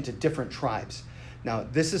into different tribes. Now,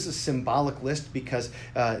 this is a symbolic list because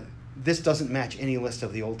this doesn't match any list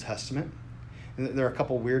of the Old Testament. There are a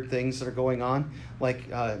couple weird things that are going on, like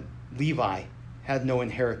Levi had no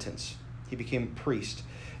inheritance. He became a priest,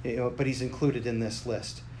 but he's included in this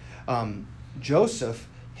list. Joseph,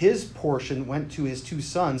 his portion went to his 2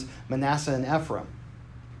 sons, Manasseh and Ephraim.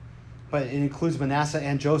 But it includes Manasseh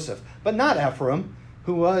and Joseph, but not Ephraim,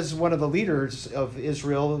 who was one of the leaders of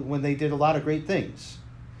Israel when they did a lot of great things.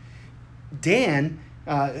 Dan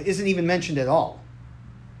isn't even mentioned at all.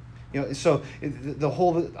 So the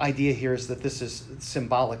whole idea here is that this is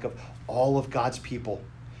symbolic of all of God's people.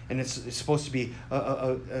 And it's supposed to be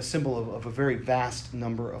a symbol of a very vast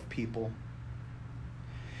number of people.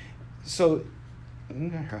 So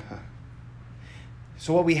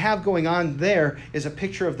what we have going on there is a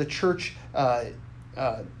picture of the church, what's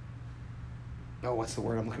the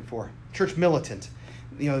word I'm looking for? Church militant.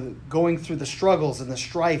 Going through the struggles and the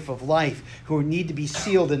strife of life, who need to be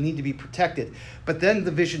sealed and need to be protected. But then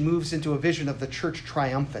the vision moves into a vision of the church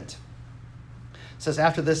triumphant. It says,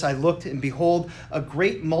 after this I looked, and behold, a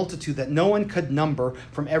great multitude that no one could number,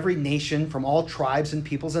 from every nation, from all tribes and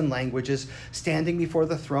peoples and languages, standing before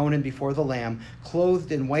the throne and before the Lamb,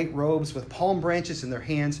 clothed in white robes, with palm branches in their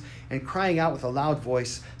hands, and crying out with a loud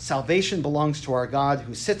voice, salvation belongs to our God,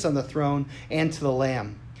 who sits on the throne, and to the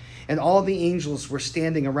Lamb. And all the angels were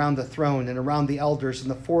standing around the throne and around the elders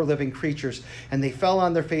and the 4 living creatures, and they fell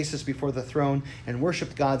on their faces before the throne and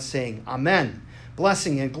worshipped God, saying, Amen.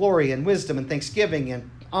 Blessing and glory and wisdom and thanksgiving and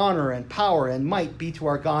honor and power and might be to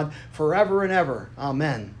our God forever and ever.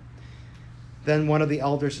 Amen. Then one of the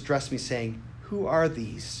elders addressed me, saying, Who are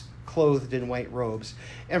these, clothed in white robes?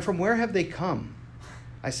 And from where have they come?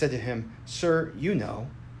 I said to him, Sir, you know.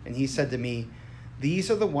 And he said to me,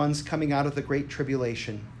 These are the ones coming out of the great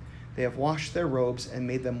tribulation. They have washed their robes and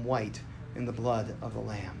made them white in the blood of the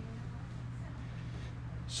Lamb.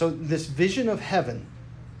 So this vision of heaven,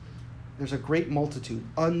 there's a great multitude,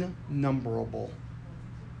 unnumberable.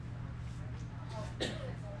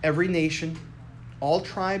 every nation, all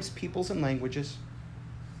tribes, peoples, and languages,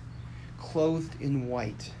 clothed in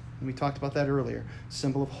white. And we talked about that earlier,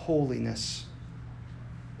 symbol of holiness.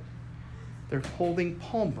 They're holding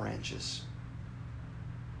palm branches.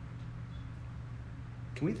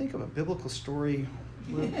 Can we think of a biblical story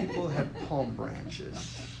where people had palm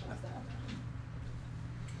branches?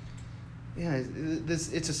 Yeah,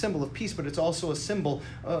 it's a symbol of peace, but it's also a symbol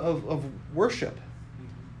of worship.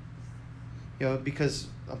 You know, because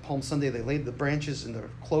on Palm Sunday they laid the branches and their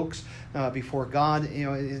cloaks before God. You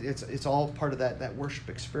know, it's all part of that worship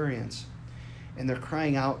experience, and they're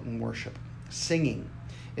crying out in worship, singing,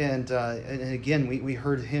 and again we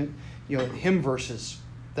heard hymn verses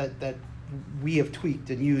that we have tweaked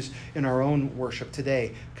and used in our own worship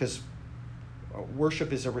today, because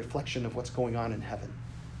worship is a reflection of what's going on in heaven.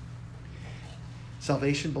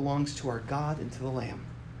 Salvation belongs to our God and to the Lamb.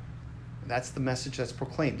 That's the message that's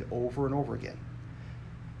proclaimed over and over again.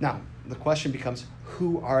 Now, the question becomes,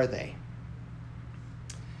 who are they?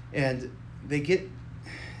 And they get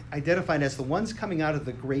identified as the ones coming out of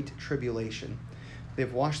the great tribulation.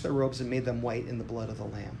 They've washed their robes and made them white in the blood of the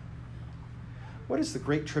Lamb. What is the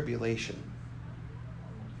great tribulation?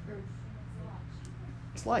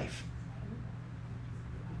 It's life.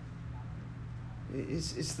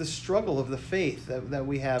 It's the struggle of the faith that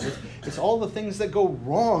we have. It's all the things that go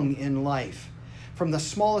wrong in life, from the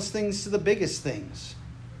smallest things to the biggest things.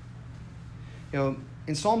 You know,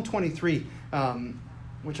 in Psalm 23, which I'm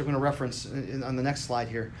going to reference on the next slide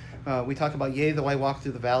here, we talk about, yea, though I walk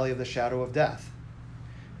through the valley of the shadow of death.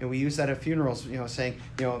 And we use that at funerals, saying,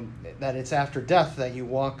 that it's after death that you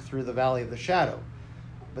walk through the valley of the shadow.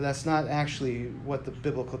 But that's not actually what the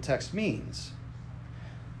biblical text means.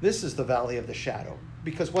 This is the valley of the shadow,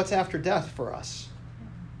 because what's after death for us?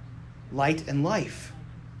 Light and life.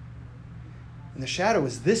 And the shadow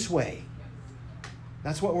is this way.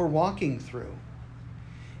 That's what we're walking through.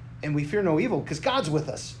 And we fear no evil because God's with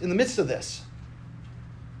us in the midst of this.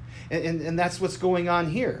 And that's what's going on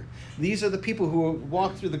here. These are the people who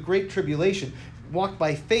walked through the great tribulation, walked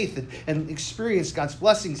by faith and experienced God's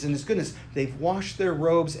blessings and His goodness. They've washed their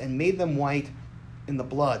robes and made them white in the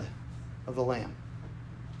blood of the Lamb,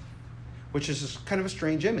 which is kind of a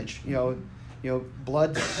strange image.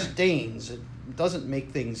 Blood stains. It doesn't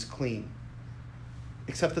make things clean,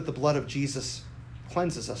 except that the blood of Jesus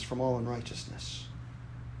cleanses us from all unrighteousness.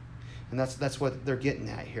 And that's what they're getting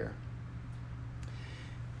at here.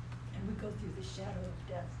 And we go through the shadow of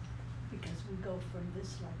death because we go from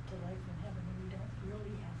this life to life in heaven, and we don't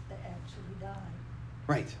really have to actually die.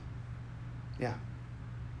 Right. Yeah.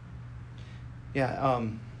 Yeah.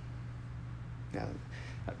 Yeah.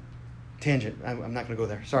 Tangent. I'm not going to go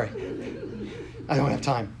there. Sorry. I don't have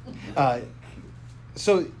time.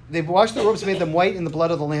 So they've washed their robes, made them white in the blood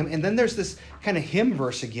of the Lamb. And then there's this kind of hymn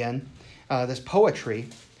verse again, this poetry.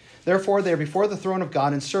 Therefore, they are before the throne of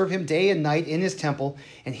God and serve Him day and night in His temple,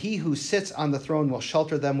 and He who sits on the throne will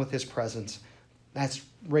shelter them with His presence. That's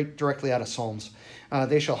right directly out of Psalms.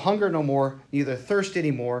 They shall hunger no more, neither thirst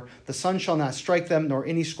any more. The sun shall not strike them, nor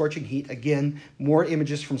any scorching heat. Again, more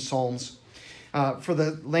images from Psalms. For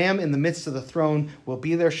the Lamb in the midst of the throne will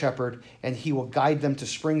be their shepherd, and He will guide them to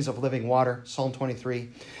springs of living water, Psalm 23.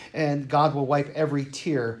 And God will wipe every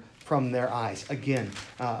tear from their eyes, again,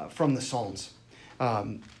 from the Psalms.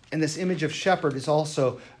 And this image of shepherd is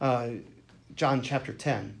also John chapter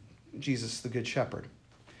 10, Jesus the Good Shepherd.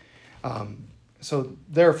 So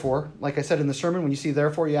therefore, like I said in the sermon, when you see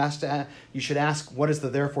therefore, you should ask, what is the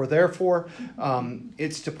therefore? Therefore,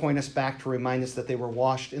 it's to point us back to remind us that they were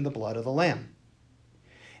washed in the blood of the Lamb.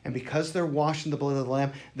 And because they're washed in the blood of the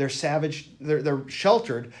Lamb, they're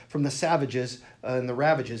sheltered from the savages and the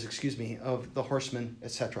ravages, of the horsemen,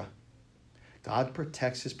 etc. God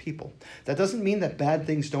protects His people. That doesn't mean that bad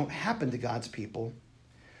things don't happen to God's people,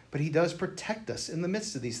 but He does protect us in the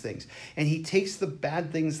midst of these things. And He takes the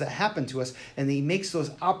bad things that happen to us and He makes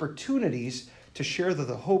those opportunities to share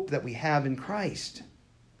the hope that we have in Christ.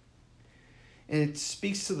 And it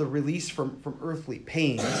speaks to the release from earthly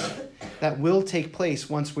pains that will take place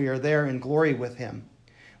once we are there in glory with Him,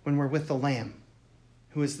 when we're with the Lamb,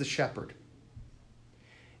 who is the shepherd.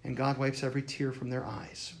 And God wipes every tear from their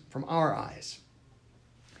eyes, from our eyes.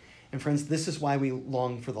 And friends, this is why we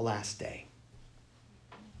long for the last day.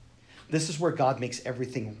 This is where God makes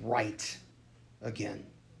everything right again.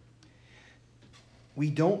 We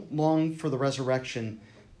don't long for the resurrection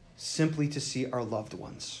simply to see our loved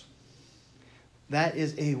ones. That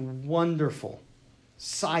is a wonderful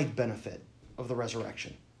side benefit of the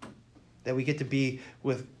resurrection, that we get to be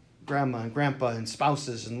with grandma and grandpa and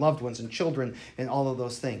spouses and loved ones and children and all of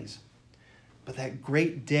those things. But that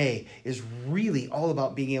great day is really all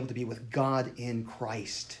about being able to be with God in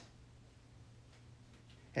Christ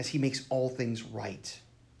as he makes all things right.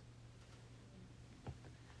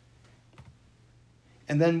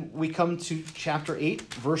 And then we come to chapter 8,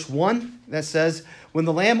 verse 1, that says, when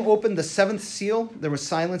the Lamb opened the seventh seal, there was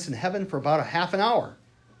silence in heaven for about a half an hour.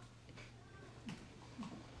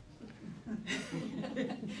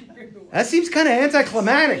 That seems kind of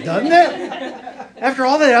anticlimactic, doesn't it? After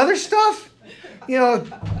all that other stuff? You know,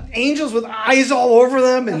 angels with eyes all over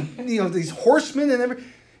them and, you know, these horsemen and everything.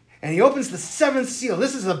 And he opens the seventh seal.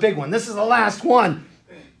 This is the big one. This is the last one.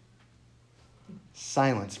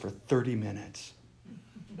 Silence for 30 minutes.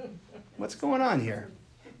 What's going on here?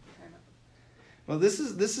 Well, this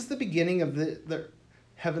is the beginning of the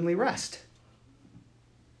heavenly rest.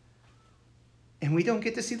 And we don't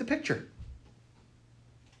get to see the picture.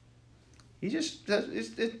 He just,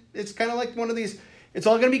 it's kind of like one of these, it's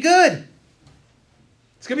all going to be good.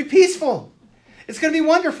 It's going to be peaceful. It's going to be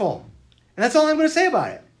wonderful. And that's all I'm going to say about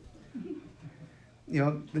it. You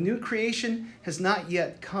know, the new creation has not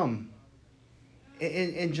yet come.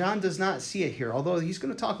 And John does not see it here, although he's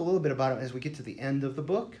going to talk a little bit about it as we get to the end of the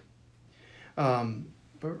book.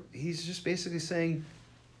 But he's just basically saying,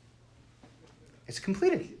 it's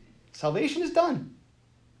completed. Salvation is done.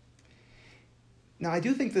 Now, I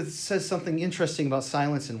do think that it says something interesting about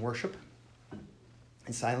silence in worship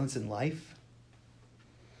and silence in life.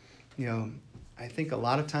 You know, I think a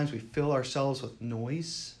lot of times we fill ourselves with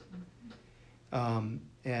noise, and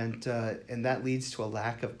that leads to a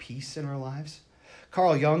lack of peace in our lives.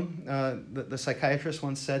 Carl Jung, the psychiatrist,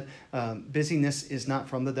 once said, busyness is not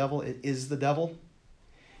from the devil, it is the devil.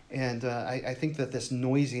 And I think that this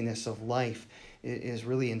noisiness of life is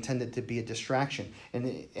really intended to be a distraction. And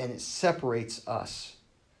it separates us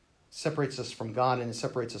from God, and it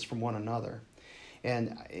separates us from one another.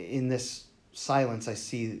 And in this silence, I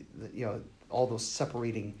see that, you know, all those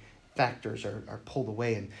separating factors are pulled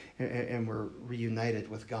away, and we're reunited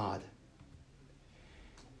with God.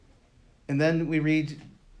 And then we read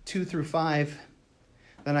 2 through 5.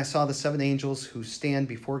 Then I saw the 7 angels who stand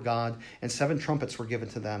before God, and 7 trumpets were given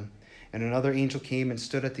to them. And another angel came and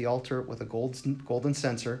stood at the altar with a golden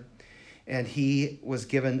censer, and he was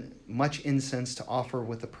given much incense to offer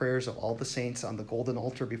with the prayers of all the saints on the golden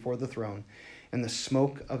altar before the throne. And the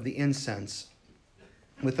smoke of the incense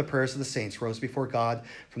with the prayers of the saints rose before God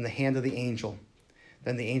from the hand of the angel.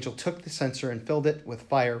 Then the angel took the censer and filled it with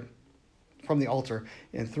fire from the altar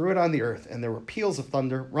and threw it on the earth. And there were peals of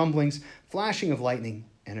thunder, rumblings, flashing of lightning,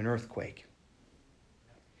 and an earthquake.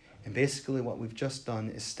 And basically what we've just done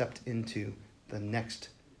is stepped into the next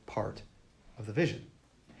part of the vision.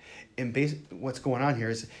 And what's going on here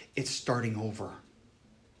is it's starting over.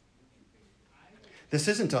 This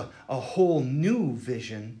isn't a whole new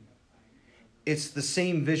vision. It's the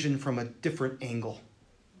same vision from a different angle.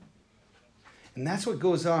 And that's what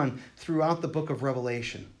goes on throughout the book of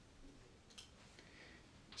Revelation.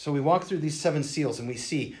 So we walk through these 7 seals and we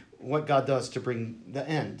see what God does to bring the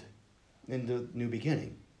end into new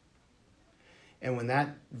beginning. And when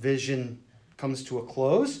that vision comes to a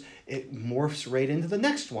close, it morphs right into the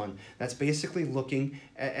next one. That's basically looking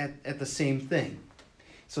at the same thing.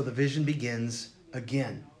 So the vision begins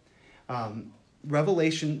again.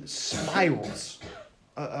 Revelation spirals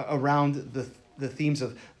around the themes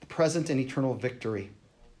of the present and eternal victory.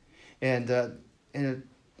 And it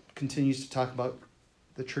continues to talk about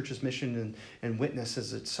the church's mission and witness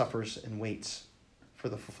as it suffers and waits for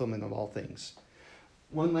the fulfillment of all things.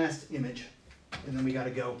 One last image, and then we got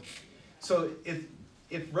to go. So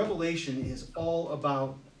if Revelation is all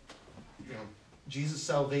about, you know, Jesus'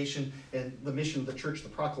 salvation and the mission of the church, the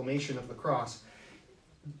proclamation of the cross,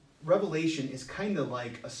 Revelation is kind of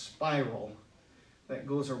like a spiral that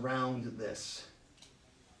goes around this.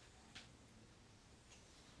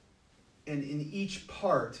 And in each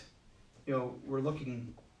part, you know, we're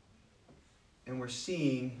looking and we're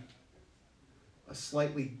seeing a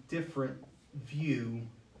slightly different view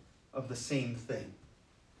of the same thing.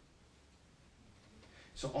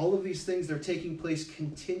 So all of these things, they're taking place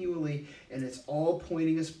continually, and it's all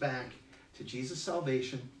pointing us back to Jesus'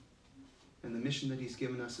 salvation and the mission that he's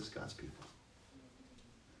given us as God's people.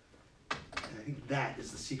 And I think that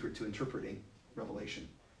is the secret to interpreting Revelation.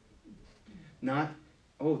 Not,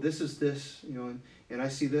 oh, this is this, you know, and I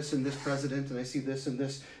see this in this president, and I see this in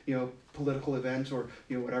this, you know, political event, or,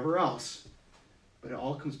 you know, whatever else. But it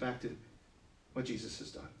all comes back to what Jesus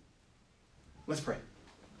has done. Let's pray.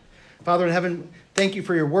 Father in heaven, thank you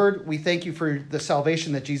for your word. We thank you for the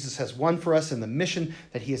salvation that Jesus has won for us and the mission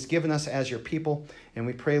that he has given us as your people. And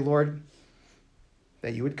we pray, Lord,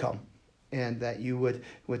 that you would come and that you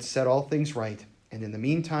would set all things right. And in the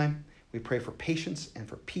meantime, we pray for patience and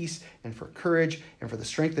for peace and for courage and for the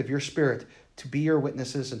strength of your Spirit to be your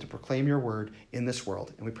witnesses and to proclaim your word in this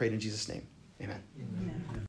world. And we pray it in Jesus' name. Amen. Amen.